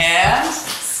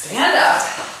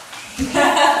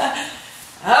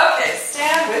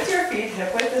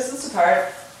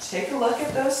apart. Take a look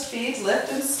at those feet.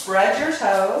 Lift and spread your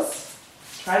toes.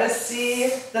 Try to see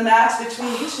the mat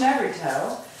between each and every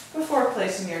toe before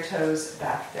placing your toes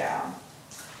back down.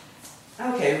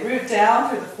 Okay, root down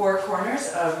through the four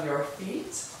corners of your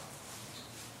feet.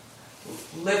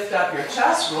 Lift up your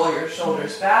chest, roll your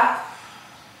shoulders back.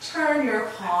 Turn your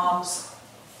palms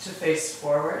to face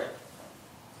forward.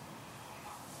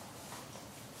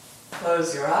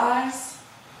 Close your eyes.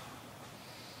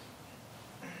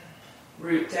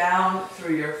 Root down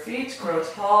through your feet, grow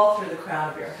tall through the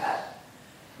crown of your head.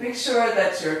 Make sure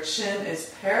that your chin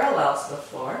is parallel to the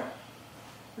floor.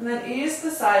 And then ease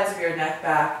the sides of your neck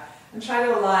back and try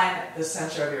to align the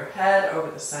center of your head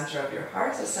over the center of your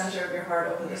heart, the center of your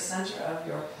heart over the center of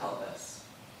your pelvis.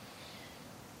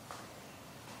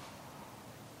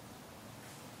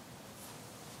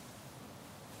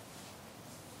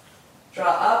 Draw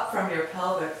up from your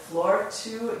pelvic floor to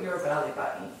your belly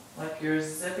button, like you're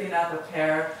zipping up a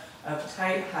pair of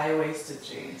tight, high-waisted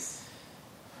jeans.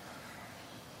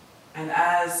 And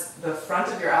as the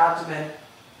front of your abdomen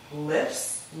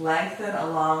lifts, lengthen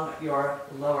along your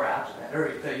lower abdomen,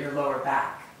 or your lower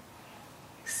back.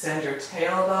 Extend your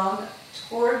tailbone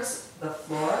towards the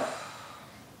floor,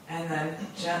 and then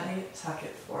gently tuck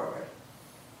it forward.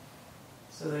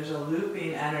 So there's a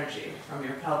looping energy from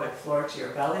your pelvic floor to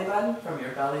your belly button, from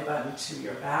your belly button to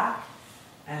your back,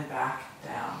 and back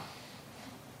down.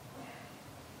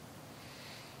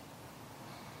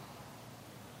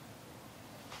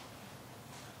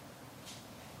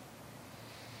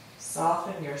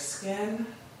 Soften your skin.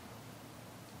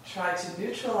 Try to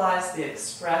neutralize the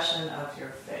expression of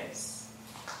your face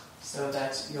so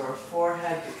that your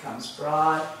forehead becomes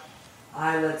broad,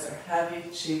 eyelids are heavy,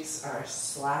 cheeks are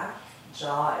slack,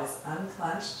 jaw is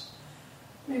unclenched.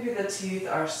 Maybe the teeth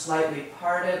are slightly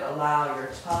parted. Allow your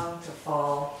tongue to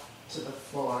fall to the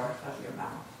floor of your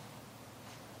mouth.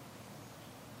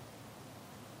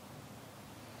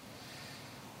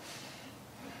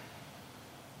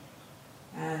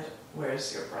 And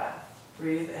where's your breath?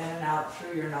 Breathe in and out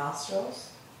through your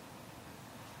nostrils.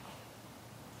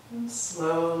 And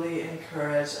slowly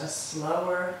encourage a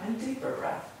slower and deeper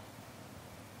breath.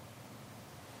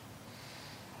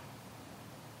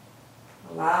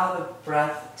 Allow the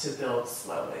breath to build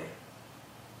slowly.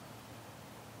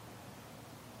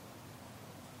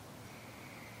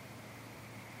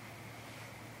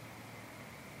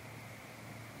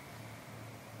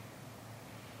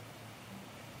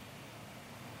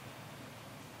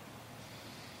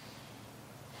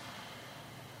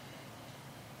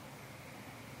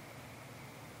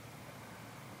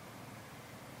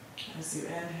 As you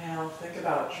inhale, think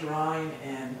about drawing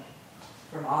in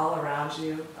from all around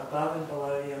you, above and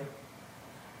below you.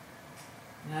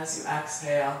 And as you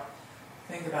exhale,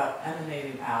 think about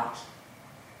emanating out,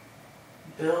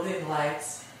 building light,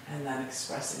 and then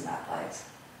expressing that light.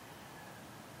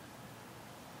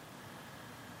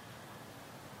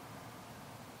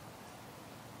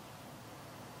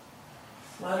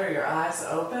 Flutter your eyes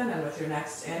open, and with your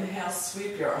next inhale,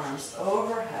 sweep your arms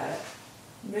overhead.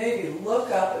 Maybe look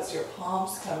up as your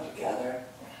palms come together,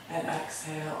 and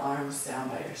exhale, arms down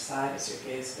by your side as your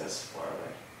gaze goes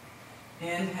forward.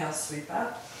 Inhale, sweep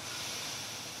up.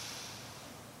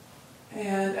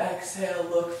 And exhale,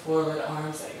 look forward,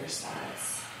 arms at your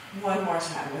sides. One more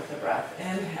time with the breath.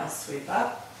 Inhale, sweep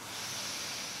up.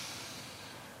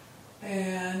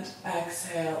 And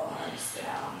exhale, arms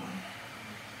down.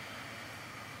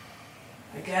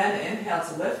 Again, inhale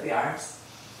to lift the arms.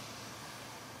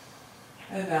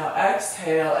 And now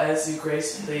exhale as you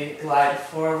gracefully glide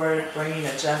forward, bringing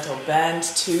a gentle bend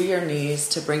to your knees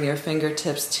to bring your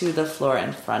fingertips to the floor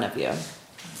in front of you.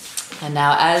 And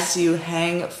now as you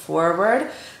hang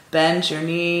forward, bend your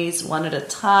knees one at a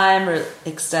time, or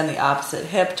extend the opposite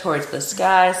hip towards the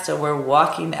sky. So we're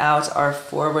walking out our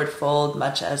forward fold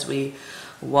much as we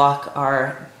walk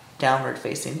our downward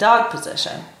facing dog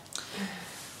position.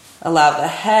 Allow the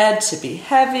head to be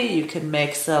heavy. You can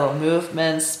make subtle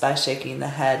movements by shaking the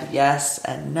head yes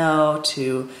and no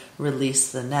to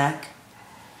release the neck.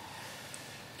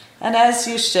 And as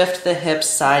you shift the hips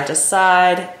side to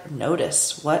side,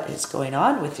 notice what is going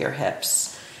on with your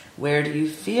hips. Where do you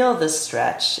feel the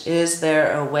stretch? Is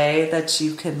there a way that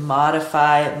you can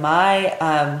modify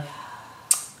my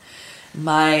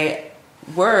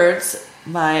words,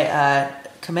 my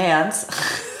commands,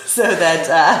 so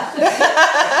that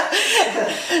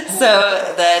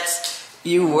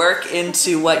you work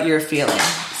into what you're feeling?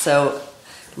 So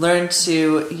learn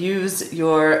to use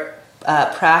your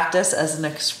practice as an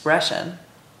expression.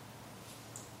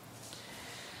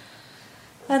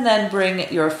 And then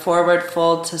bring your forward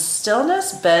fold to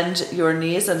stillness. Bend your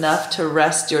knees enough to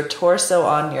rest your torso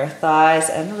on your thighs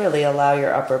and really allow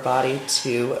your upper body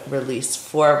to release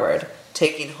forward.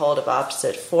 Taking hold of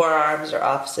opposite forearms or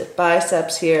opposite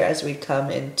biceps here as we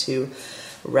come into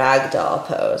ragdoll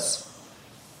pose.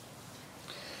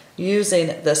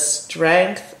 Using the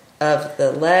strength of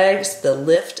the legs, the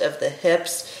lift of the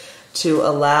hips, to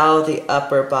allow the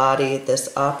upper body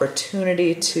this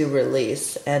opportunity to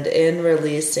release. And in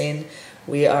releasing,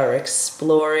 we are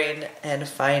exploring and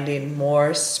finding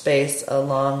more space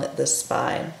along the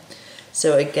spine.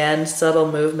 So again, subtle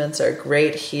movements are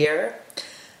great here.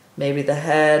 Maybe the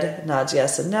head nods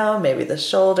yes and no. Maybe the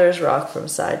shoulders rock from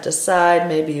side to side.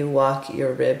 Maybe you walk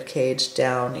your rib cage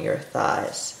down your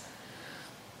thighs.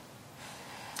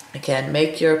 Again,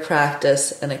 make your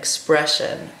practice an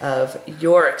expression of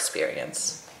your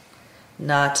experience,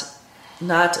 not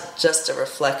just a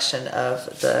reflection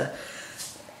of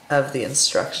the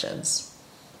instructions.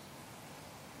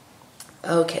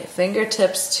 Okay,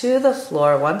 fingertips to the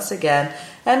floor once again,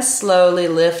 and slowly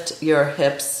lift your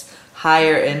hips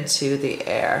higher into the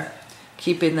air,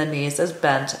 keeping the knees as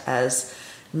bent as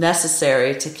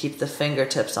necessary to keep the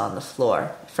fingertips on the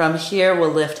floor. From here,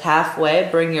 we'll lift halfway,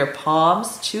 bring your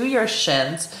palms to your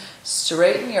shins,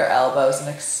 straighten your elbows, and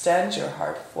extend your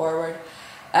heart forward.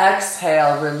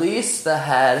 Exhale, release the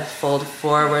head, fold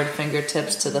forward,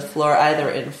 fingertips to the floor, either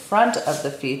in front of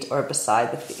the feet or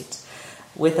beside the feet.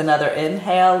 With another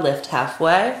inhale, lift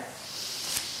halfway.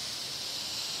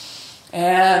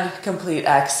 And complete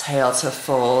exhale to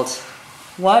fold.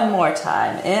 One more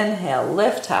time. Inhale,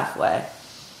 lift halfway.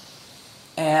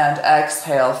 And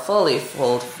exhale, fully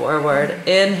fold forward.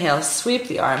 Inhale, sweep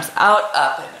the arms out,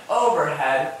 up, and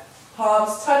overhead.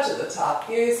 Palms touch at the top,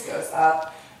 gaze goes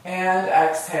up. And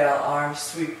exhale, arms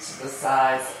sweep to the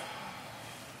sides.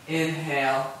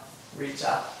 Inhale, reach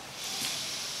up.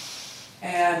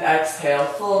 And exhale,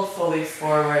 fold fully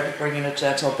forward, bringing a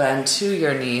gentle bend to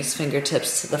your knees,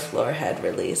 fingertips to the floor, head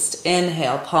released.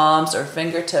 Inhale, palms or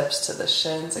fingertips to the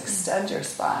shins, extend your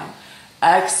spine.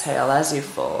 Exhale as you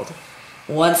fold.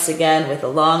 Once again, with a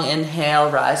long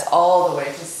inhale, rise all the way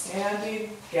to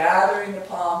standing, gathering the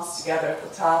palms together at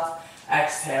the top.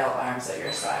 Exhale, arms at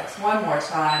your sides. One more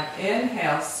time.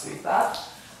 Inhale, sweep up,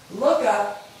 look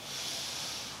up,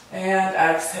 and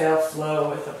exhale,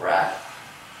 flow with the breath.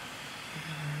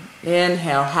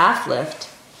 Inhale, half lift,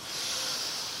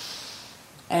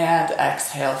 and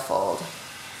exhale, fold.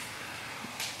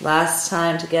 Last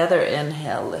time together,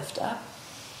 inhale, lift up.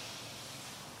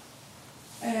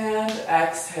 And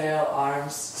exhale,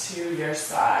 arms to your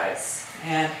sides.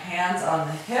 And hands on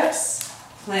the hips.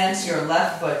 Plant your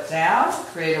left foot down.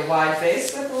 Create a wide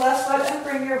base with the left foot and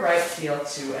bring your right heel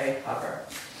to a hover.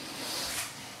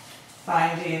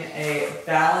 Finding a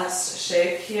balanced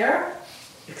shape here.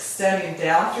 Extending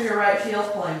down through your right heel,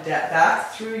 pulling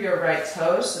back through your right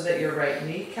toes so that your right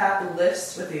kneecap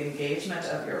lifts with the engagement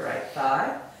of your right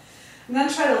thigh. And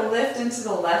then try to lift into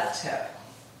the left hip.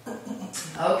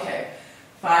 Okay.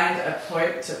 Find a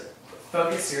point to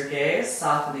focus your gaze,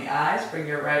 soften the eyes, bring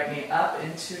your right knee up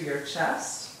into your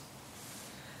chest,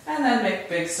 and then make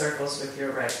big circles with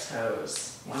your right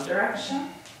toes. One direction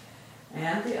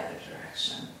and the other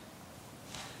direction.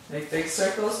 Make big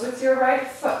circles with your right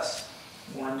foot.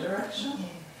 One direction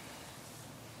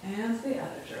and the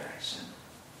other direction.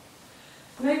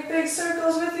 Make big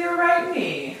circles with your right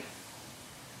knee.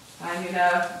 Finding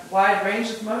a wide range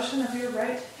of motion of your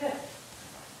right hip.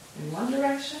 In one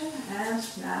direction and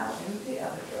now in the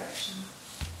other direction.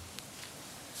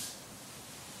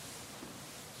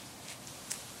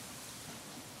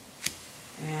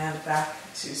 And back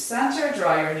to center.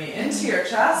 Draw your knee into your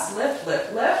chest. Lift,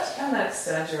 lift, lift. And then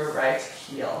extend your right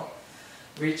heel.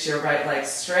 Reach your right leg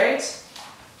straight.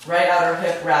 Right outer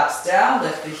hip wraps down.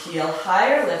 Lift the heel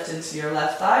higher. Lift into your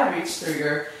left thigh. Reach through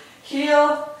your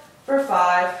heel for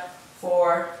 5,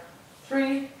 4,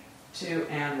 3, 2,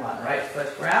 and 1. Right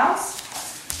foot grounds.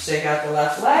 Shake out the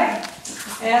left leg.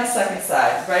 And second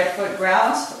side. Right foot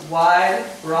grounds. Wide,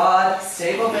 broad,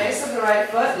 stable base of the right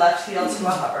foot. Left heel to a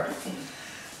hover.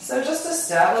 So just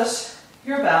establish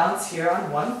your balance here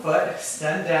on one foot.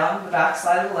 Extend down the back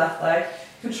side of the left leg.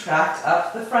 Contract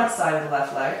up the front side of the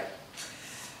left leg.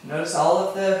 Notice all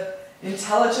of the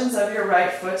intelligence of your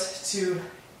right foot to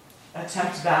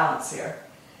attempt balance here.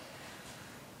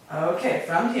 Okay,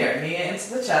 from here, knee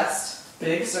into the chest,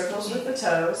 big circles with the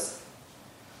toes,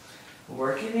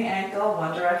 working the ankle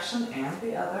one direction and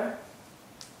the other.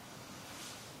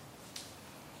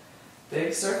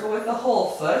 Big circle with the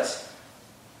whole foot,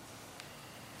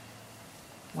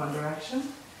 one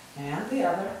direction and the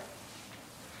other.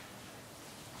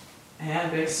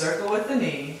 And big circle with the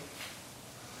knee.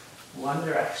 One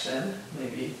direction,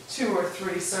 maybe 2 or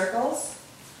 3 circles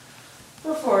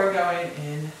before going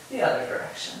in the other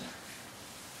direction.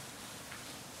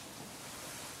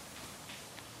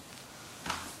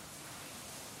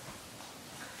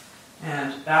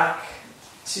 And back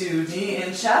to knee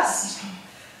in chest.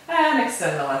 And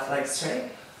extend the left leg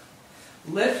straight.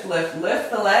 Lift, lift,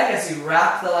 lift the leg as you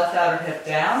wrap the left outer hip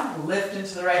down. Lift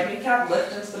into the right kneecap,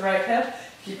 lift into the right hip.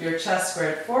 Keep your chest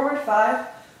squared forward. 5,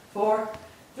 4,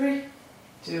 3,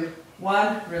 2,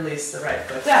 1. Release the right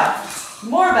foot down.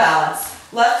 More balance.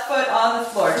 Left foot on the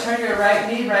floor. Turn your right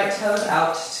knee, right toes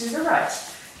out to the right.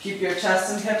 Keep your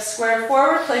chest and hips squared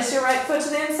forward. Place your right foot to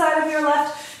the inside of your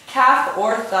left calf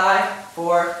or thigh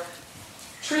for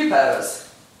tree pose.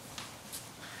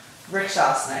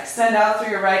 Vrikshasana. Extend out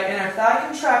through your right inner thigh,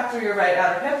 contract through your right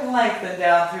outer hip, lengthen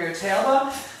down through your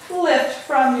tailbone, lift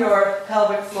from your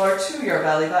pelvic floor to your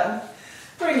belly button.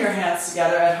 Bring your hands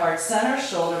together at heart center,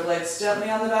 shoulder blades gently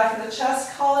on the back of the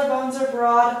chest, collarbones are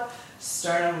broad,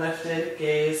 sternum lifted,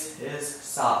 gaze is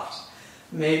soft.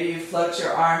 Maybe you float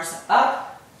your arms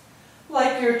up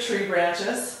like your tree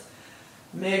branches.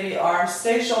 Maybe arms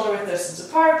stay shoulder width distance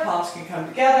apart, palms can come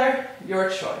together, your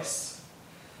choice.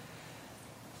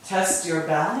 Test your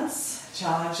balance.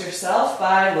 Challenge yourself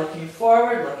by looking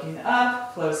forward, looking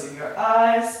up, closing your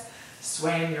eyes,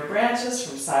 swaying your branches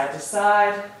from side to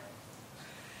side.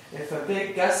 If a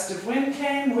big gust of wind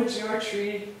came, would your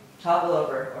tree topple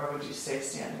over or would you stay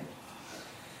standing?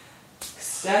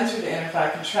 Extend through the inner thigh,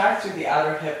 contract through the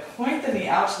outer hip, point the knee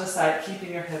out to the side,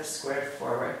 keeping your hips squared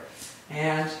forward.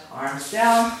 And arms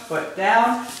down, foot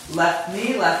down, left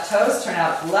knee, left toes, turn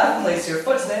out left, place your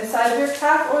foot to the inside of your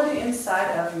calf or the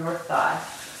inside of your thigh.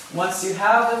 Once you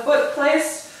have the foot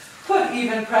placed, put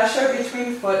even pressure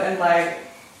between foot and leg,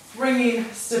 bringing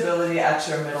stability at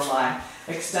your middle line.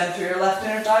 Extend through your left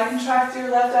inner thigh, contract through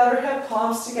your left outer hip,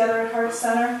 palms together at heart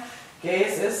center.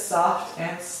 Gaze is soft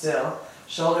and still.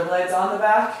 Shoulder blades on the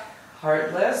back,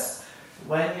 heart lifts.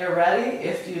 When you're ready,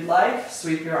 if you'd like,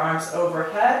 sweep your arms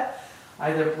overhead,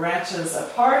 either branches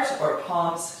apart or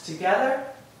palms together.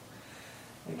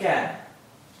 Again,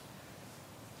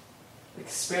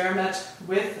 experiment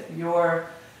with your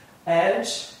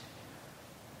edge.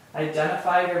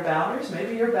 Identify your boundaries.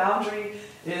 Maybe your boundary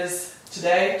is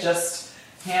today just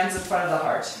hands in front of the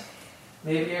heart.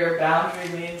 Maybe your boundary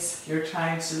means you're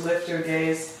trying to lift your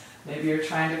gaze. Maybe you're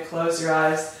trying to close your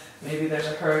eyes. Maybe there's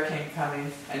a hurricane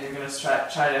coming and you're going to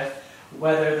try to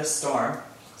weather the storm.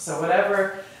 So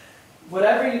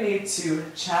whatever you need to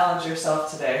challenge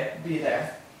yourself today, be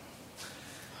there.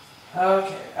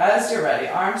 Okay, as you're ready,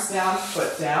 arms down,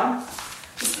 foot down.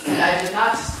 And I did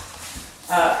not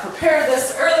prepare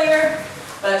this earlier,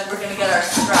 but we're going to get our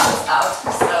straps out.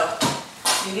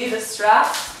 So you need a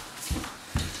strap.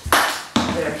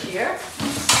 They're here.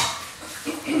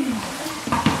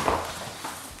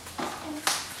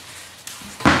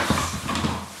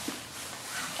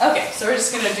 Okay, so we're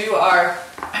just going to do our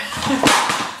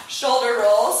shoulder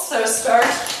rolls. So start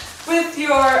with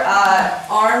your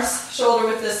arms shoulder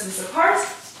width distance apart.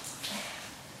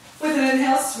 With an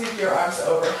inhale, sweep your arms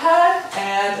overhead,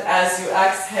 and as you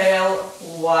exhale,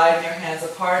 widen your hands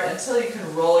apart until you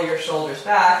can roll your shoulders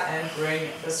back and bring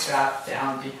the strap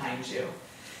down behind you.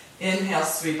 Inhale,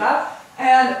 sweep up,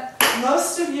 and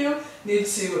most of you need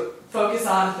to focus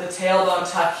on the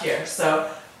tailbone tuck here.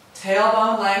 So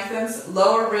tailbone lengthens,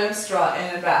 lower ribs draw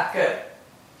in and back. Good.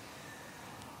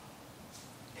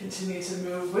 Continue to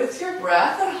move with your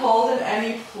breath and hold in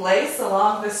any place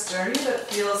along this journey that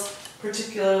feels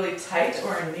particularly tight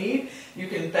or in need. You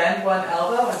can bend one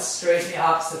elbow and straighten the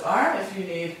opposite arm if you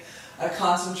need a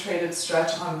concentrated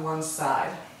stretch on one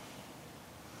side.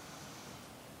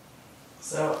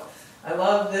 So I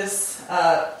love this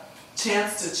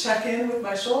chance to check in with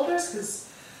my shoulders because,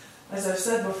 as I've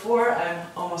said before, I'm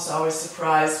almost always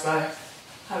surprised by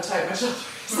how tight my shoulders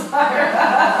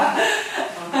are.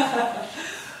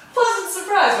 Pleasant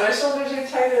surprise, my shoulders are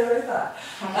tighter than I thought.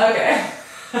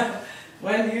 Okay.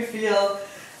 When you feel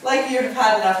like you've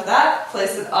had enough of that,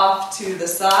 place it off to the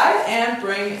side and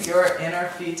bring your inner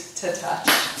feet to touch.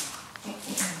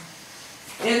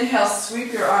 Inhale,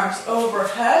 sweep your arms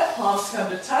overhead, palms come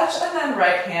to touch, and then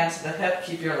right hand to the hip,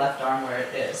 keep your left arm where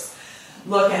it is.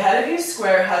 Look ahead of you,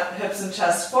 square hips and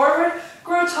chest forward,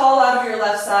 grow tall out of your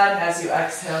left side, and as you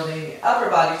exhale, lean the upper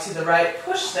body to the right,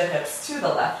 push the hips to the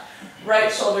left.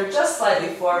 Right shoulder just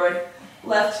slightly forward,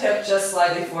 left hip just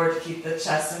slightly forward to keep the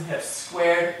chest and hips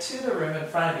squared to the room in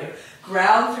front of you.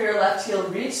 Ground through your left heel,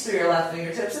 reach through your left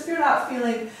fingertips. If you're not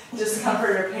feeling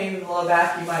discomfort or pain in the low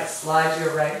back, you might slide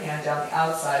your right hand down the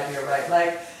outside of your right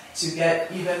leg to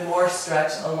get even more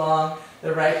stretch along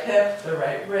the right hip, the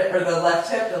right rib, or the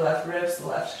left hip, the left ribs, the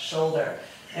left shoulder.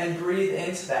 And breathe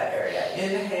into that area.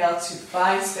 Inhale to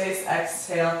find space,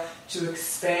 exhale to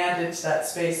expand into that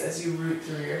space as you root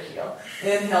through your heel.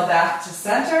 Inhale back to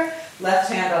center, left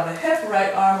hand on the hip,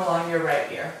 right arm along your right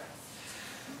ear.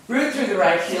 Root through the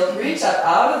right heel, reach up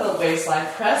out of the waistline,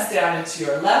 press down into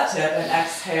your left hip, and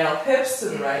exhale, hips to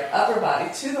the right, upper body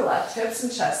to the left, hips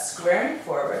and chest squaring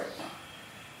forward.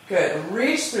 Good.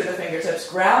 Reach through the fingertips,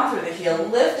 ground through the heel,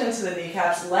 lift into the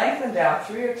kneecaps, lengthen down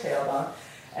through your tailbone.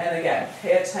 And again,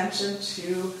 pay attention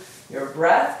to your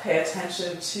breath, pay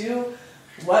attention to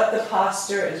what the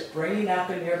posture is bringing up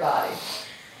in your body.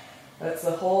 That's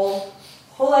the whole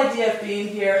idea of being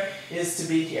here, is to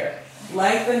be here.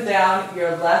 Lengthen down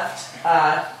your left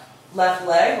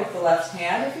leg with the left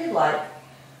hand if you'd like.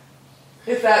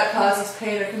 If that causes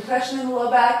pain or compression in the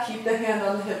low back, keep the hand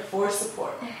on the hip for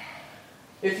support.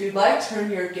 If you'd like,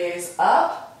 turn your gaze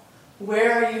up.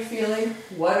 Where are you feeling?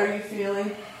 What are you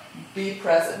feeling? Be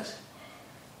present.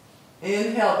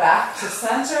 Inhale back to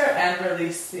center and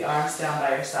release the arms down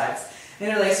by your sides.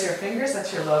 Interlace your fingers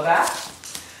at your low back.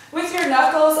 With your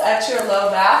knuckles at your low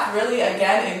back, really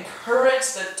again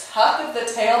encourage the tuck of the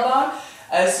tailbone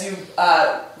as you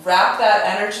wrap that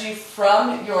energy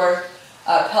from your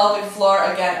pelvic floor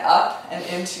again up and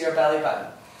into your belly button.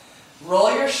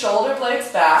 Roll your shoulder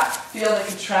blades back. Feel the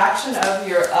contraction of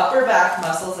your upper back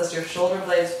muscles as your shoulder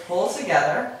blades pull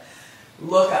together.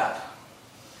 Look up.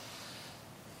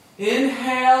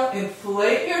 Inhale,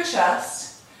 inflate your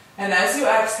chest, and as you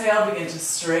exhale, begin to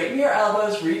straighten your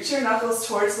elbows, reach your knuckles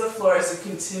towards the floor as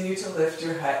you continue to lift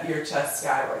your chest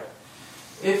skyward.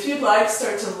 If you'd like,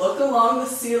 start to look along the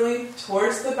ceiling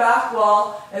towards the back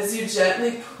wall as you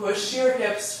gently push your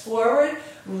hips forward,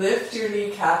 lift your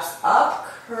kneecaps up,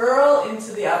 curl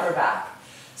into the upper back.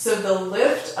 So the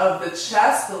lift of the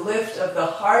chest, the lift of the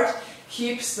heart,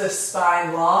 keeps the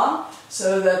spine long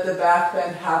so that the back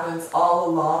bend happens all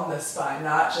along the spine,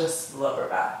 not just the lower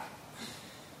back.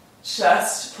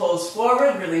 Chest pulls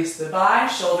forward, release the bind,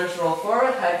 shoulders roll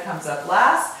forward, head comes up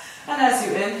last. And as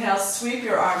you inhale, sweep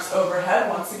your arms overhead.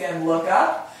 Once again, look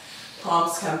up.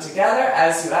 Palms come together.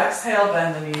 As you exhale,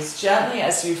 bend the knees gently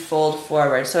as you fold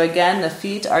forward. So again, the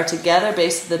feet are together,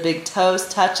 base of the big toes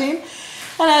touching.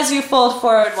 And as you fold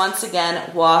forward, once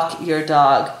again, walk your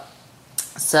dog.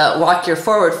 So walk your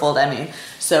forward fold,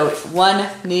 So one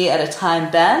knee at a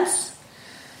time bends.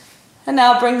 And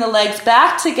now bring the legs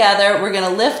back together. We're going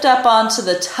to lift up onto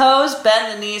the toes,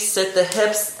 bend the knees, sit the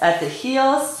hips at the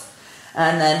heels,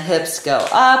 and then hips go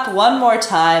up. One more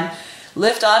time.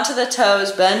 Lift onto the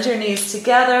toes, bend your knees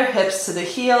together, hips to the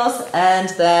heels, and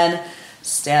then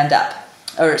stand up.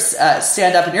 Or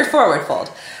stand up in your forward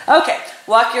fold. Okay,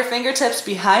 walk your fingertips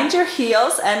behind your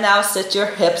heels, and now sit your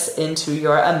hips into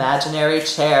your imaginary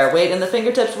chair. Weight in the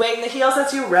fingertips, weight in the heels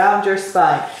as you round your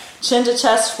spine. Chin to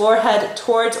chest, forehead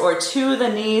towards or to the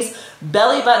knees,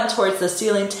 belly button towards the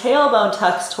ceiling, tailbone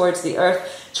tucks towards the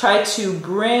earth. Try to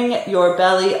bring your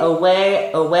belly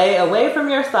away from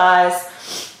your thighs,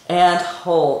 and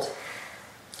hold.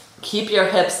 Keep your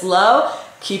hips low,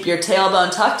 keep your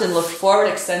tailbone tucked, and look forward.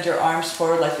 Extend your arms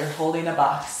forward like you're holding a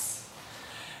box.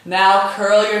 Now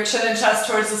curl your chin and chest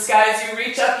towards the sky as you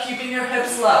reach up, keeping your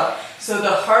hips low. So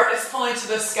the heart is pulling to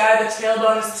the sky, the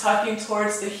tailbone is tucking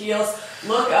towards the heels.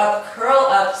 Look up, curl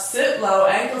up, sit low,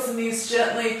 ankles and knees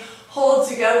gently. Hold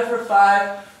together for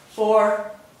 5,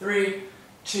 4, 3,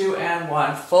 2, and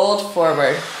 1. Fold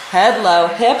forward, head low,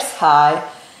 hips high.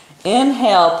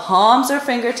 Inhale, palms or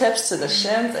fingertips to the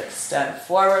shins, extend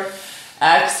forward.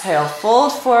 Exhale,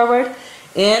 fold forward.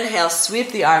 Inhale,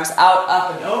 sweep the arms out,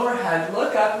 up and overhead.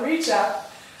 Look up, reach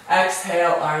up.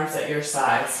 Exhale, arms at your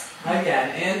sides. Again,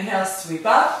 inhale, sweep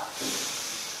up.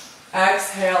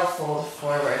 Exhale, fold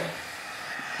forward.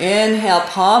 Inhale,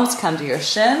 palms come to your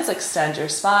shins, extend your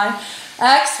spine.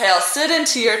 Exhale, sit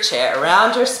into your chair,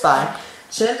 round your spine.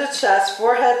 Chin to chest,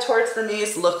 forehead towards the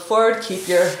knees, look forward, keep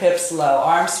your hips low,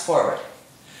 arms forward.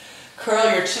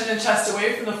 Curl your chin and chest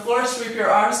away from the floor, sweep your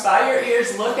arms by your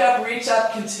ears, look up, reach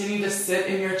up, continue to sit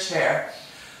in your chair.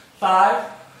 5,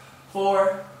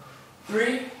 4,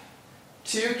 3,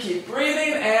 2, keep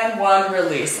breathing, and 1,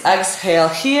 release. Exhale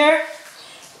here,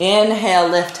 inhale,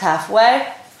 lift halfway,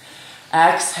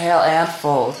 exhale and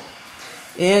fold.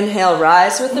 Inhale,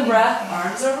 rise with the breath,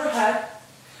 arms overhead.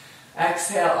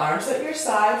 Exhale, arms at your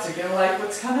sides. You're going to like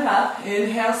what's coming up.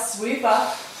 Inhale, sweep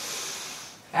up.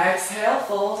 Exhale,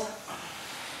 fold.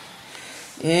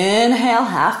 Inhale,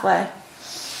 halfway.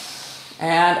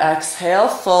 And exhale,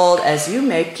 fold as you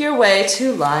make your way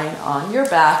to lying on your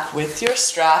back with your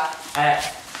strap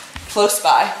close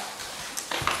by.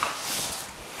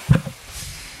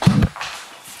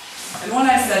 when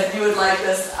I said you would like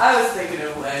this, I was thinking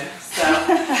of Lynn, so.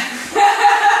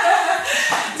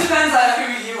 Depends on who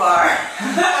you are.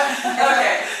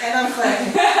 Okay. And I'm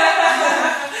clapping.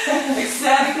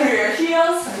 Extend through your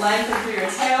heels, lengthen through your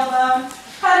tailbone,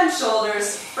 head and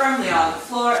shoulders firmly on the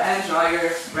floor, and draw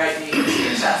your right knee into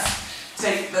your chest.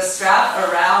 Take the strap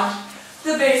around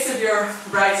the base of your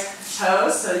right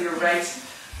toes, so your right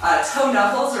toe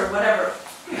knuckles or whatever,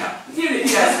 you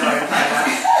guys know what I'm talking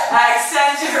about.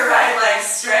 Extend your right leg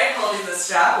straight, holding the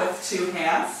strap with 2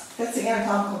 hands. That's the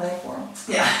anatomical name for them.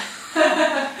 Yeah.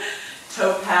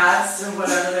 Toe pads or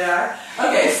whatever they are.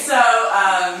 Okay, so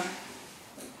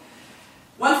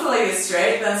once the leg is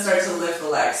straight, then start to lift the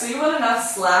leg. So you want enough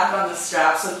slack on the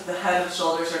strap so that the head and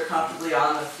shoulders are comfortably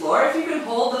on the floor. If you can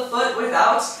hold the foot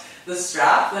without the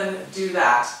strap, then do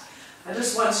that. I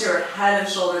just want your head and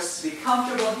shoulders to be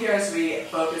comfortable here as we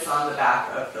focus on the back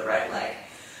of the right leg.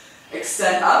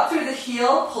 Extend up through the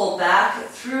heel, pull back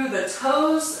through the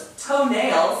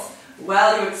toenails,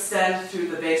 while you extend through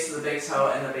the base of the big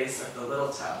toe and the base of the little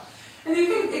toe. And you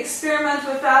can experiment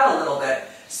with that a little bit.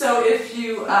 So if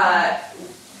you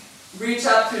reach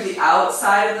up through the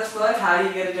outside of the foot, how do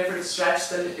you get a different stretch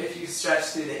than if you stretch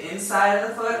through the inside of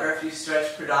the foot, or if you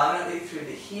stretch predominantly through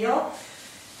the heel?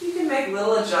 You can make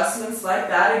little adjustments like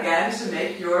that, again, to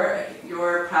make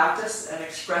your practice an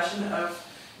expression of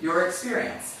your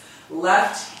experience.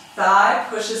 Left thigh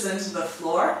pushes into the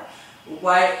floor.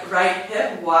 Right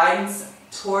hip widens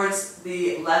towards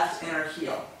the left inner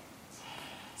heel.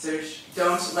 So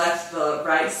don't let the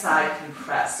right side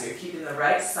compress. So you're keeping the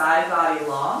right side body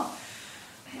long.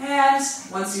 And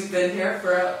once you've been here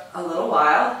for a little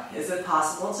while, is it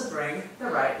possible to bring the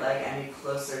right leg any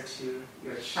closer to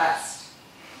your chest?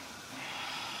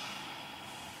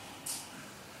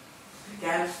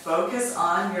 Again, focus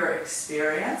on your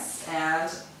experience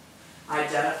and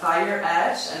identify your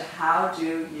edge, and how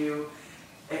do you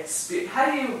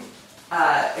experience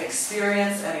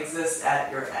and exist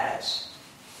at your edge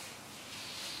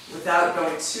without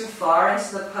going too far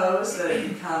into the pose that it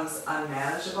becomes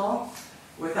unmanageable,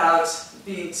 without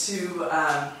being too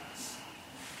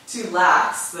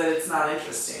lax that it's not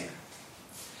interesting.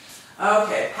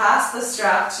 Okay, pass the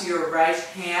strap to your right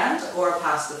hand or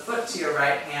pass the foot to your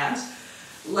right hand.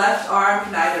 Left arm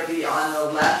can either be on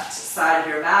the left side of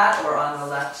your mat or on the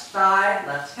left thigh,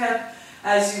 left hip,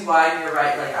 as you widen your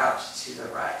right leg out to the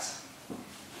right.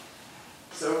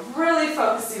 So really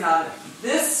focusing on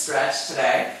this stretch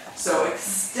today. So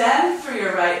extend through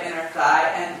your right inner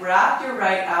thigh and wrap your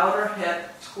right outer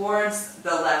hip towards the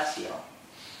left heel.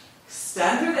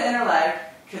 Extend through the inner leg,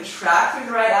 contract through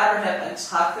the right outer hip, and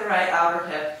tuck the right outer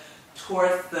hip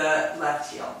towards the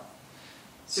left heel.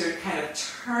 So you're kind of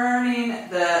turning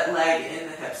the leg in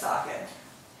the hip socket.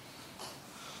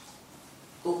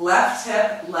 Left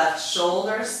hip, left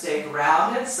shoulder stay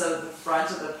grounded, so the front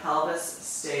of the pelvis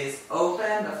stays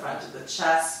open, the front of the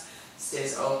chest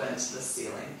stays open to the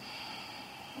ceiling.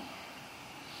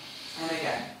 And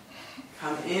again,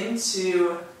 come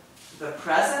into the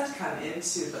present, come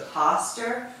into the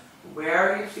posture. Where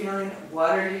are you feeling?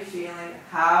 What are you feeling?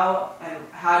 How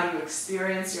do you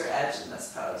experience your edge in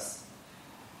this pose?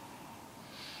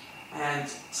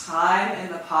 And time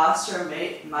in the posture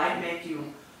might make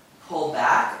you pull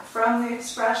back from the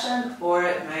expression, or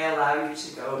it may allow you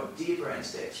to go deeper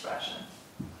into the expression.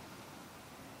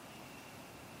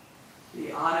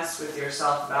 Be honest with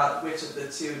yourself about which of the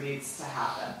two needs to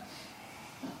happen.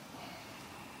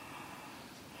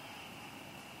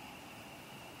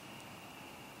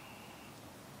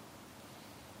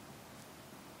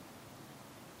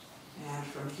 And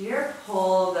from here,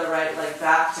 pull the right leg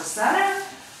back to center.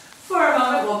 For a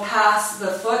moment, we'll pass the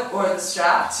foot or the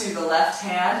strap to the left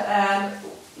hand, and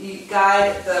you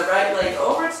guide the right leg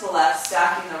over to the left,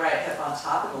 stacking the right hip on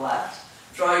top of the left.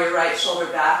 Draw your right shoulder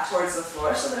back towards the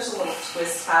floor, so there's a little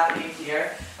twist happening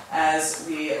here as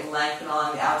we lengthen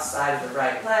along the outside of the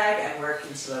right leg and work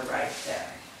into the right hip.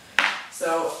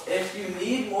 So if you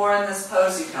need more in this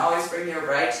pose, you can always bring your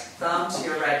right thumb to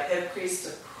your right hip crease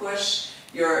to push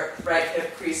your right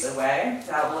hip crease away.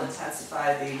 That will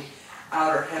intensify the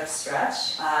outer hip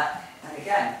stretch. And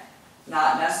again,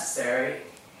 not necessary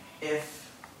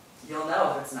if you'll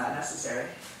know if it's not necessary.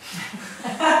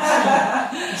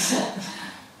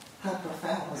 How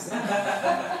profound was that?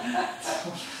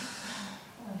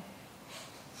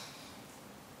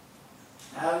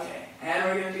 Okay, and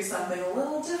we're going to do something a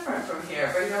little different from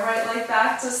here. Bring the right leg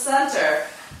back to center.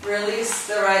 Release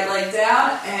the right leg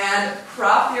down and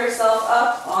prop yourself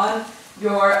up on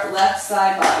your left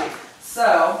side body.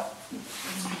 So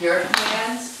your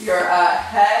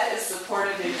head is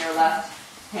supported in your left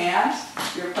hand,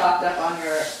 you're propped up on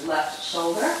your left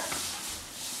shoulder.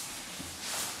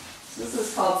 So this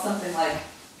is called something like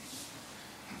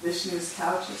Vishnu's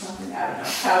couch or something, I don't know,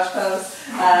 couch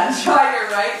pose. Draw your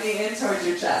right knee in towards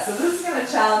your chest. So this is going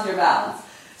to challenge your balance.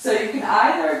 So you can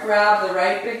either grab the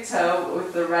right big toe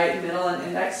with the right middle and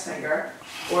index finger,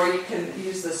 or you can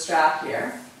use the strap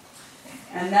here.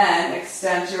 And then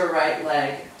extend your right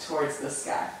leg towards the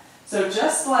sky. So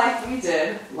just like we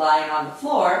did lying on the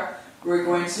floor, we're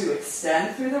going to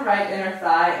extend through the right inner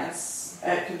thigh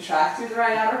and contract through the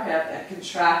right outer hip and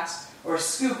contract or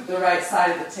scoop the right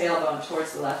side of the tailbone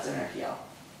towards the left inner heel.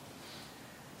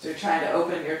 So you're trying to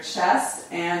open your chest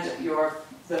and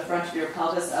the front of your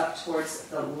pelvis up towards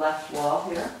the left wall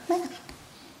here.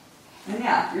 And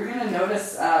yeah, you're going to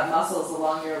notice muscles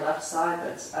along your left side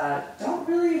that don't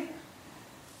really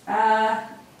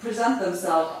present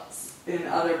themselves in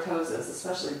other poses,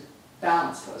 especially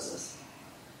balance poses.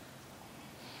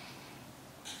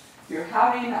 If you're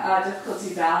having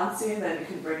difficulty balancing, then you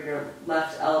can bring your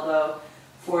left elbow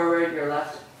forward, your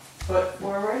left foot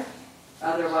forward.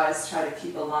 Otherwise, try to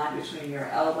keep a line between your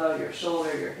elbow, your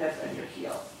shoulder, your hip, and your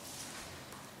heel.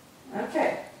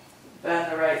 Okay,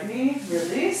 bend the right knee,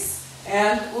 release,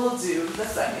 and we'll do the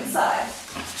second side.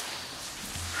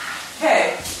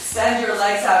 Okay, extend your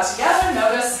legs out together.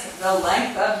 Notice the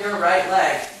length of your right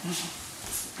leg.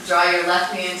 Draw your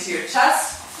left knee into your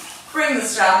chest. Bring the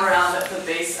strap around at the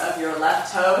base of your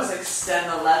left toes. Extend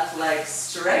the left leg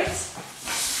straight.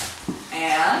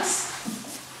 And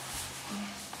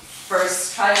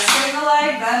first try to straighten the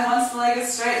leg. Then once the leg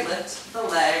is straight, lift the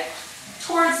leg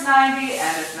towards 90.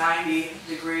 And if 90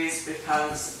 degrees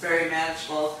becomes very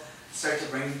manageable, start to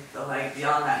bring the leg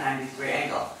beyond that 90-degree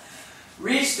angle.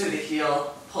 Reach through the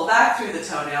heel, pull back through the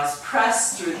toenails,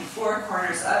 press through the four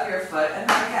corners of your foot, and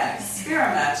then again,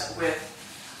 experiment with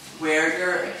where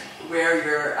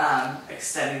you're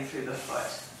extending through the foot.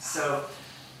 So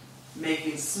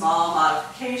making small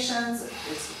modifications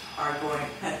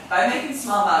by making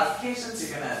small modifications,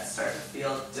 you're going to start to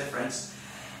feel different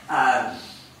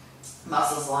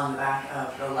muscles along the back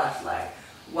of the left leg.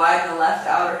 Widen the left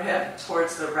outer hip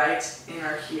towards the right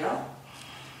inner heel.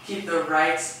 Keep the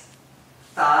right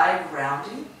thigh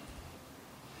grounding.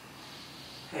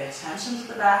 Pay attention to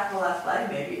the back of the left leg,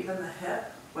 maybe even the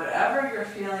hip. Whatever you're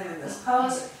feeling in this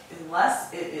pose,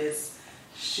 unless it is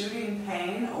shooting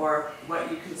pain or what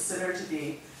you consider to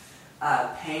be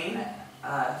pain,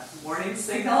 warning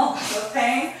signal of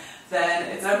pain, then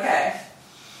it's okay.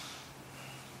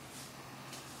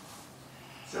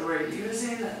 So we're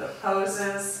using the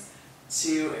poses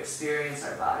to experience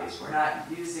our bodies. We're not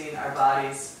using our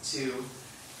bodies to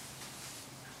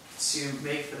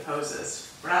make the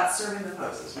poses. We're not serving the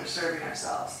poses, we're serving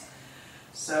ourselves.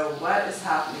 So what is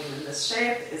happening in this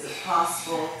shape? Is it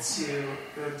possible to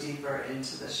go deeper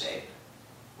into the shape?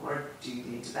 Or do you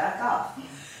need to back off?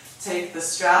 Take the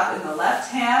strap in the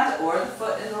left hand or the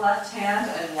foot in the left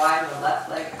hand and widen the left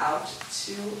leg out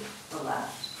to the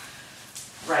left.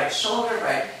 Right shoulder,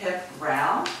 right hip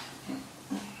round.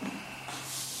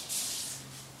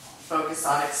 Focus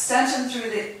on extension through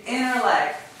the inner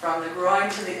leg from the groin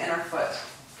to the inner foot.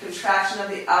 Contraction of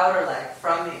the outer leg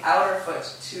from the outer foot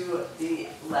to the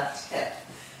left hip.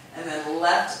 And then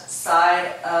left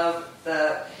side of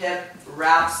the hip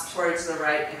wraps towards the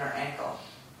right inner ankle.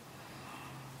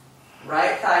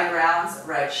 Right thigh grounds,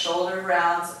 right shoulder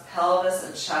grounds, pelvis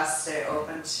and chest stay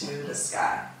open to the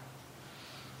sky.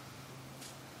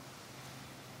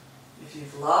 If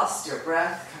you've lost your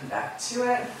breath, come back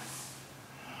to it.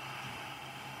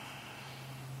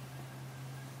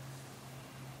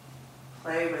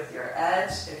 Play with your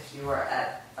edge. If you are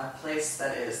at a place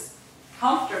that is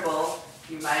comfortable,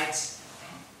 you might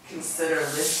consider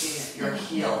lifting your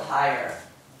heel higher.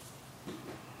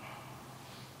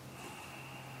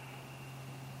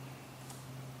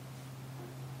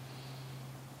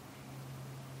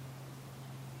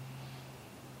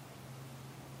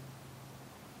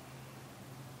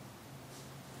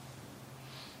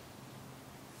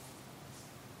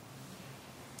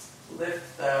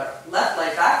 Lift the left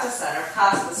leg back to center,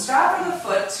 pass the strap of the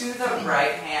foot to the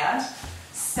right hand,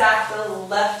 stack the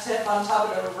left hip on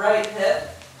top of the right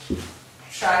hip,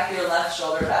 track your left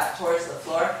shoulder back towards the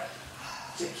floor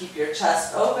to keep your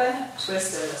chest open,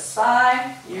 twist in the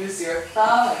spine, use your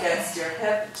thumb against your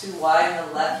hip to widen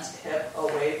the left hip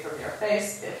away from your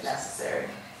face if necessary.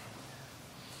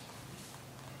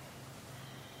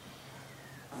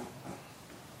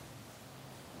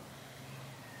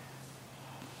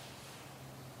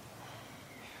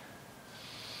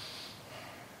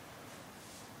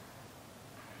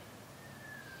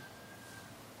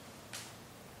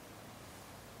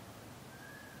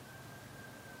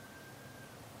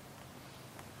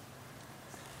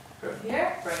 From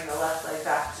here, bring the left leg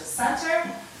back to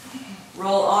center.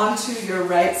 Roll onto your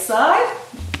right side.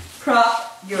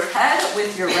 Prop your head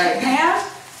with your right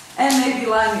hand. And maybe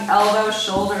line the elbow,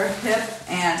 shoulder, hip,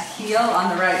 and heel on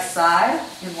the right side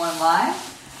in one line.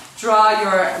 Draw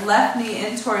your left knee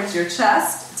in towards your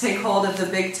chest. Take hold of the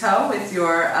big toe with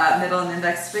your middle and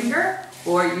index finger,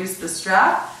 or use the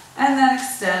strap, and then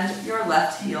extend your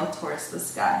left heel towards the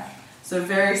sky. So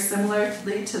very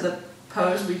similarly to the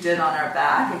pose we did on our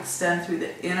back, extend through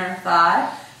the inner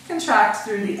thigh, contract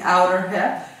through the outer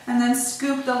hip, and then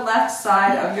scoop the left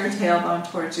side of your tailbone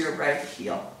towards your right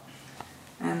heel.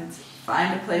 And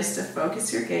find a place to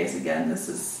focus your gaze. Again, this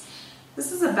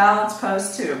is a balanced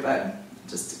pose too, but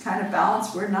just to kind of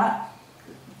balance we're not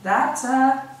that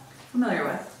familiar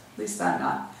with. At least I'm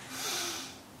not.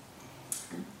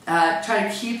 Try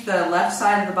to keep the left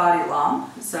side of the body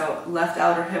long, so left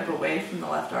outer hip away from the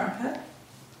left armpit.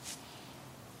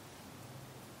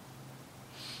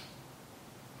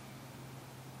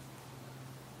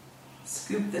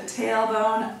 Scoop the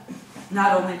tailbone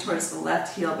not only towards the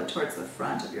left heel, but towards the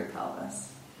front of your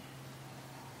pelvis.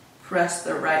 Press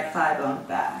the right thigh bone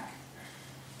back.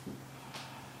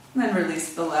 And then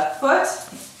release the left foot.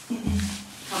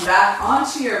 Come back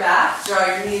onto your back. Draw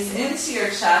your knees into your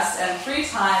chest, and 3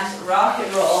 times rock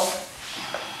and roll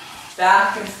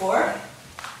back and forth.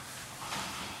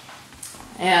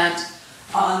 And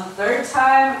on the 3rd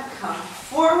time, come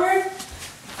forward.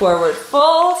 Forward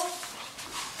fold.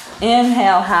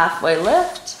 Inhale, halfway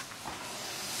lift.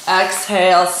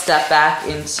 Exhale, step back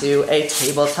into a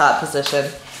tabletop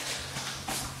position.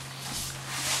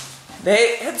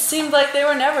 It seemed like they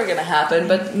were never going to happen,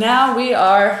 but now we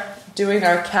are doing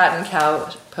our cat and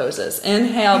cow poses.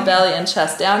 Inhale, belly and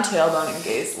chest down, tailbone and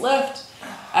gaze lift.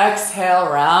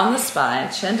 Exhale, round the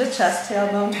spine, chin to chest,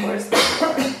 tailbone towards the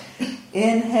floor.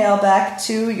 Inhale, back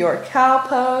to your cow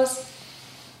pose.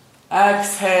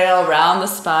 Exhale, round the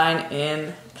spine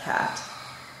in cat.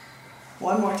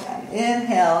 One more time.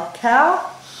 Inhale, cow.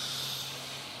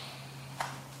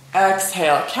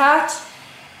 Exhale, cat.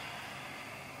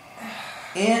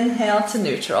 Inhale to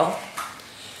neutral.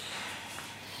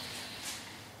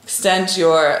 Extend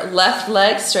your left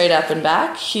leg straight up and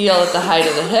back. Heel at the height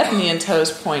of the hip. Knee and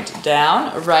toes point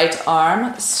down. Right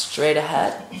arm straight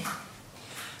ahead.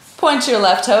 Point your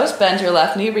left toes, bend your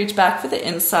left knee, reach back for the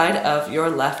inside of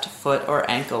your left foot or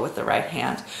ankle with the right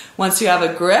hand. Once you have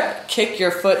a grip, kick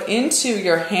your foot into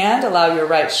your hand, allow your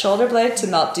right shoulder blade to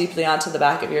melt deeply onto the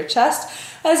back of your chest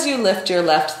as you lift your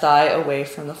left thigh away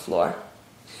from the floor.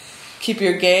 Keep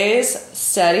your gaze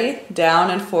steady, down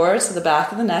and forward so the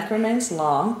back of the neck remains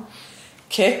long.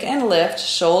 Kick and lift,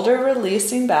 shoulder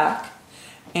releasing back,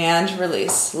 and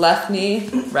release. Left knee,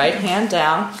 right hand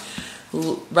down,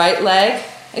 right leg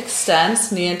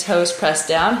extends, knee and toes press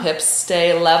down, hips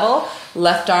stay level,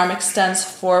 left arm extends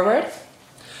forward.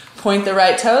 Point the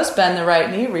right toes, bend the right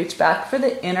knee, reach back for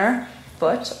the inner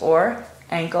foot or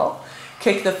ankle.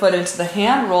 Kick the foot into the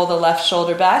hand, roll the left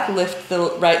shoulder back, lift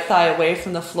the right thigh away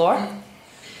from the floor.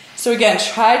 So again,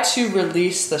 try to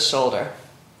release the shoulder.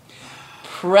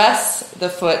 Press the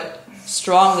foot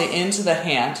strongly into the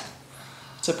hand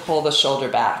to pull the shoulder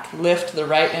back. Lift the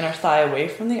right inner thigh away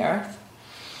from the earth.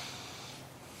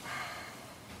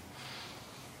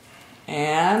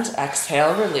 And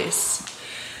exhale, release.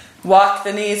 Walk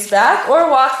the knees back or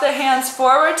walk the hands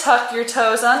forward. Tuck your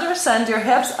toes under. Send your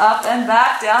hips up and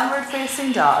back. Downward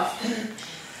facing dog.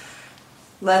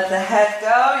 Let the head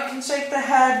go. You can shake the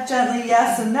head gently,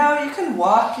 yes and no. You can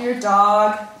walk your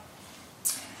dog.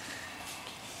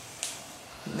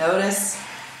 Notice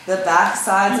the back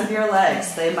sides of your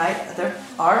legs. They're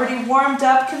already warmed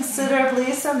up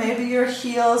considerably, so maybe your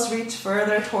heels reach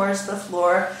further towards the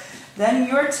floor than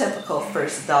your typical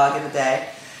first dog of the day.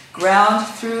 Ground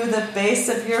through the base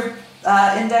of your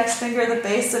index finger, the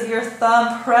base of your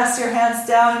thumb. Press your hands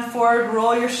down and forward.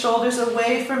 Roll your shoulders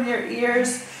away from your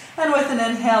ears. And with an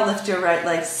inhale, lift your right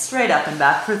leg straight up and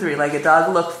back for 3-legged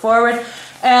dog. Look forward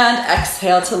and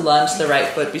exhale to lunge the right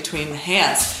foot between the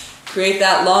hands. Create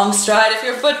that long stride. If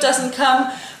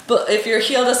your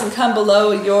heel doesn't come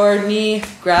below your knee,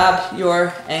 grab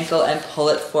your ankle and pull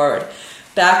it forward.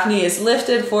 Back knee is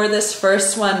lifted for this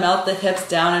first one. Melt the hips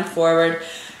down and forward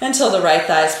until the right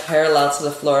thigh is parallel to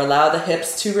the floor. Allow the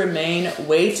hips to remain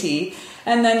weighty,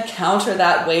 and then counter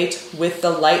that weight with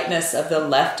the lightness of the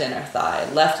left inner thigh.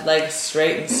 Left leg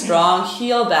straight and strong,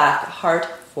 heel back, heart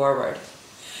forward.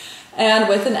 And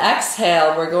with an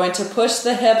exhale, we're going to push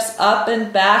the hips up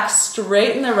and back,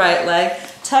 straighten the right leg,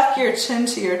 tuck your chin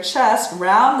to your chest,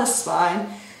 round the spine.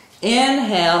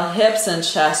 Inhale, hips and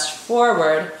chest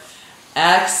forward.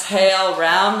 Exhale,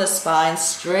 round the spine,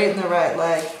 straighten the right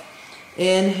leg.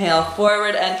 Inhale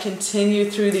forward and continue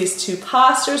through these two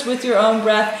postures with your own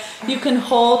breath. You can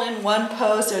hold in one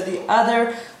pose or the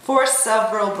other for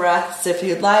several breaths if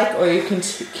you'd like, or you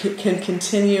can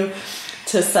continue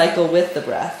to cycle with the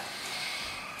breath.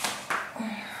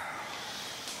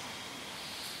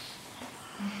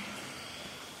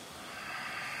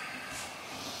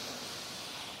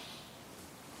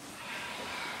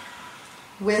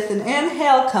 With an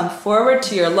inhale, come forward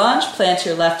to your lunge. Plant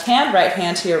your left hand, right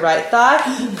hand to your right thigh.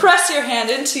 Press your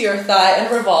hand into your thigh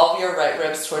and revolve your right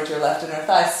ribs towards your left inner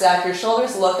thigh. Stack your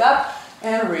shoulders, look up,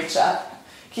 and reach up.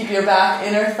 Keep your back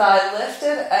inner thigh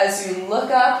lifted as you look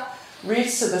up.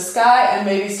 Reach to the sky and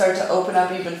maybe start to open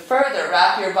up even further.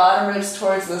 Wrap your bottom ribs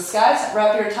towards the sky.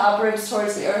 Wrap your top ribs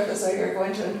towards the earth as though you're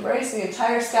going to embrace the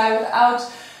entire sky without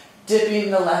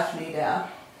dipping the left knee down.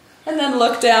 And then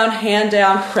look down, hand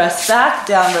down, press back,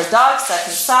 downward dog,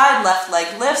 second side, left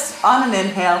leg lifts. On an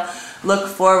inhale, look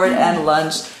forward and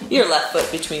lunge your left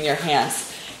foot between your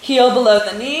hands. Heel below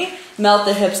the knee, melt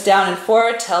the hips down and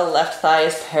forward till left thigh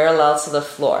is parallel to the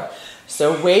floor.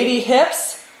 So weighty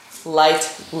hips,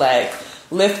 light leg.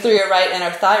 Lift through your right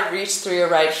inner thigh, reach through your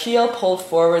right heel, pull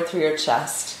forward through your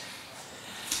chest.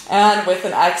 And with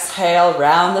an exhale,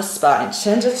 round the spine.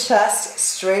 Chin to chest,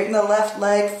 straighten the left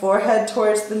leg, forehead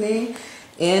towards the knee.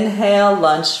 Inhale,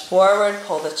 lunge forward,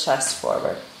 pull the chest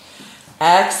forward.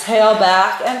 Exhale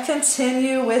back and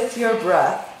continue with your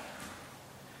breath.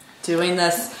 Doing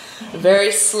this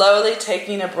very slowly,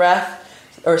 taking a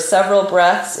breath or several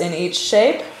breaths in each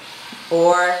shape,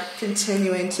 or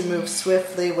continuing to move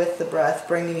swiftly with the breath,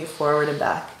 bringing you forward and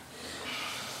back.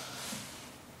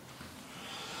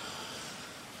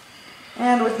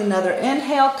 And with another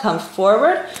inhale, come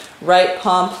forward. Right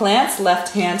palm plants,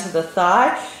 left hand to the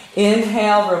thigh.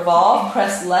 Inhale, revolve.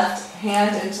 Press left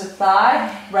hand into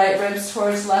thigh. Right ribs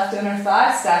towards left inner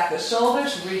thigh. Stack the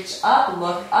shoulders. Reach up,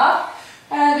 look up.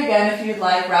 And again, if you'd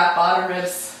like, wrap bottom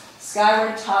ribs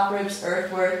skyward, top ribs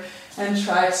earthward, and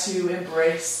try to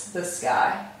embrace the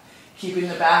sky. Keeping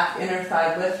the back inner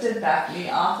thigh lifted, back knee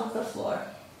off of the floor.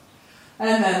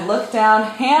 And then look down,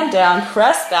 hand down,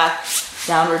 press back.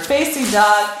 Downward facing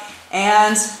dog,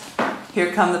 and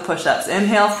here come the push-ups.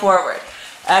 Inhale, forward.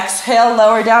 Exhale,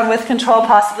 lower down with control,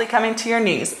 possibly coming to your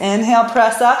knees. Inhale,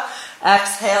 press up.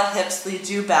 Exhale, hips lead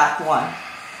you back. 1.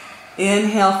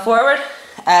 Inhale, forward.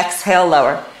 Exhale,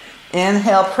 lower.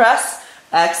 Inhale, press.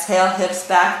 Exhale, hips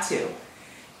back. 2.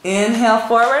 Inhale,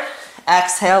 forward.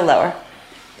 Exhale, lower.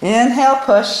 Inhale,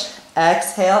 push.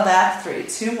 Exhale, back. 3.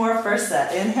 2 more, first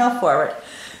set. Inhale, forward.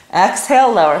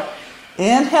 Exhale, lower.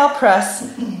 Inhale, press.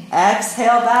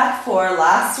 Exhale, back. 4.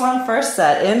 Last one, first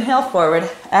set. Inhale, forward.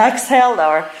 Exhale,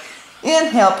 lower.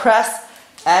 Inhale, press.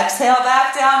 Exhale,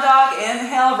 back, down dog.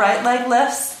 Inhale, right leg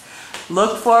lifts.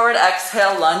 Look forward.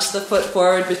 Exhale, lunge the foot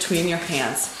forward between your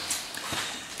hands.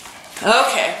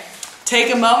 Okay.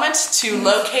 Take a moment to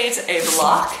locate a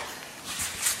block.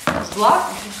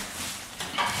 Block.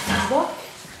 Block.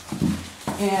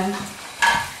 And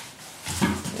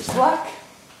there's block.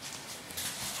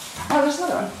 Oh, there's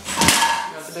another one.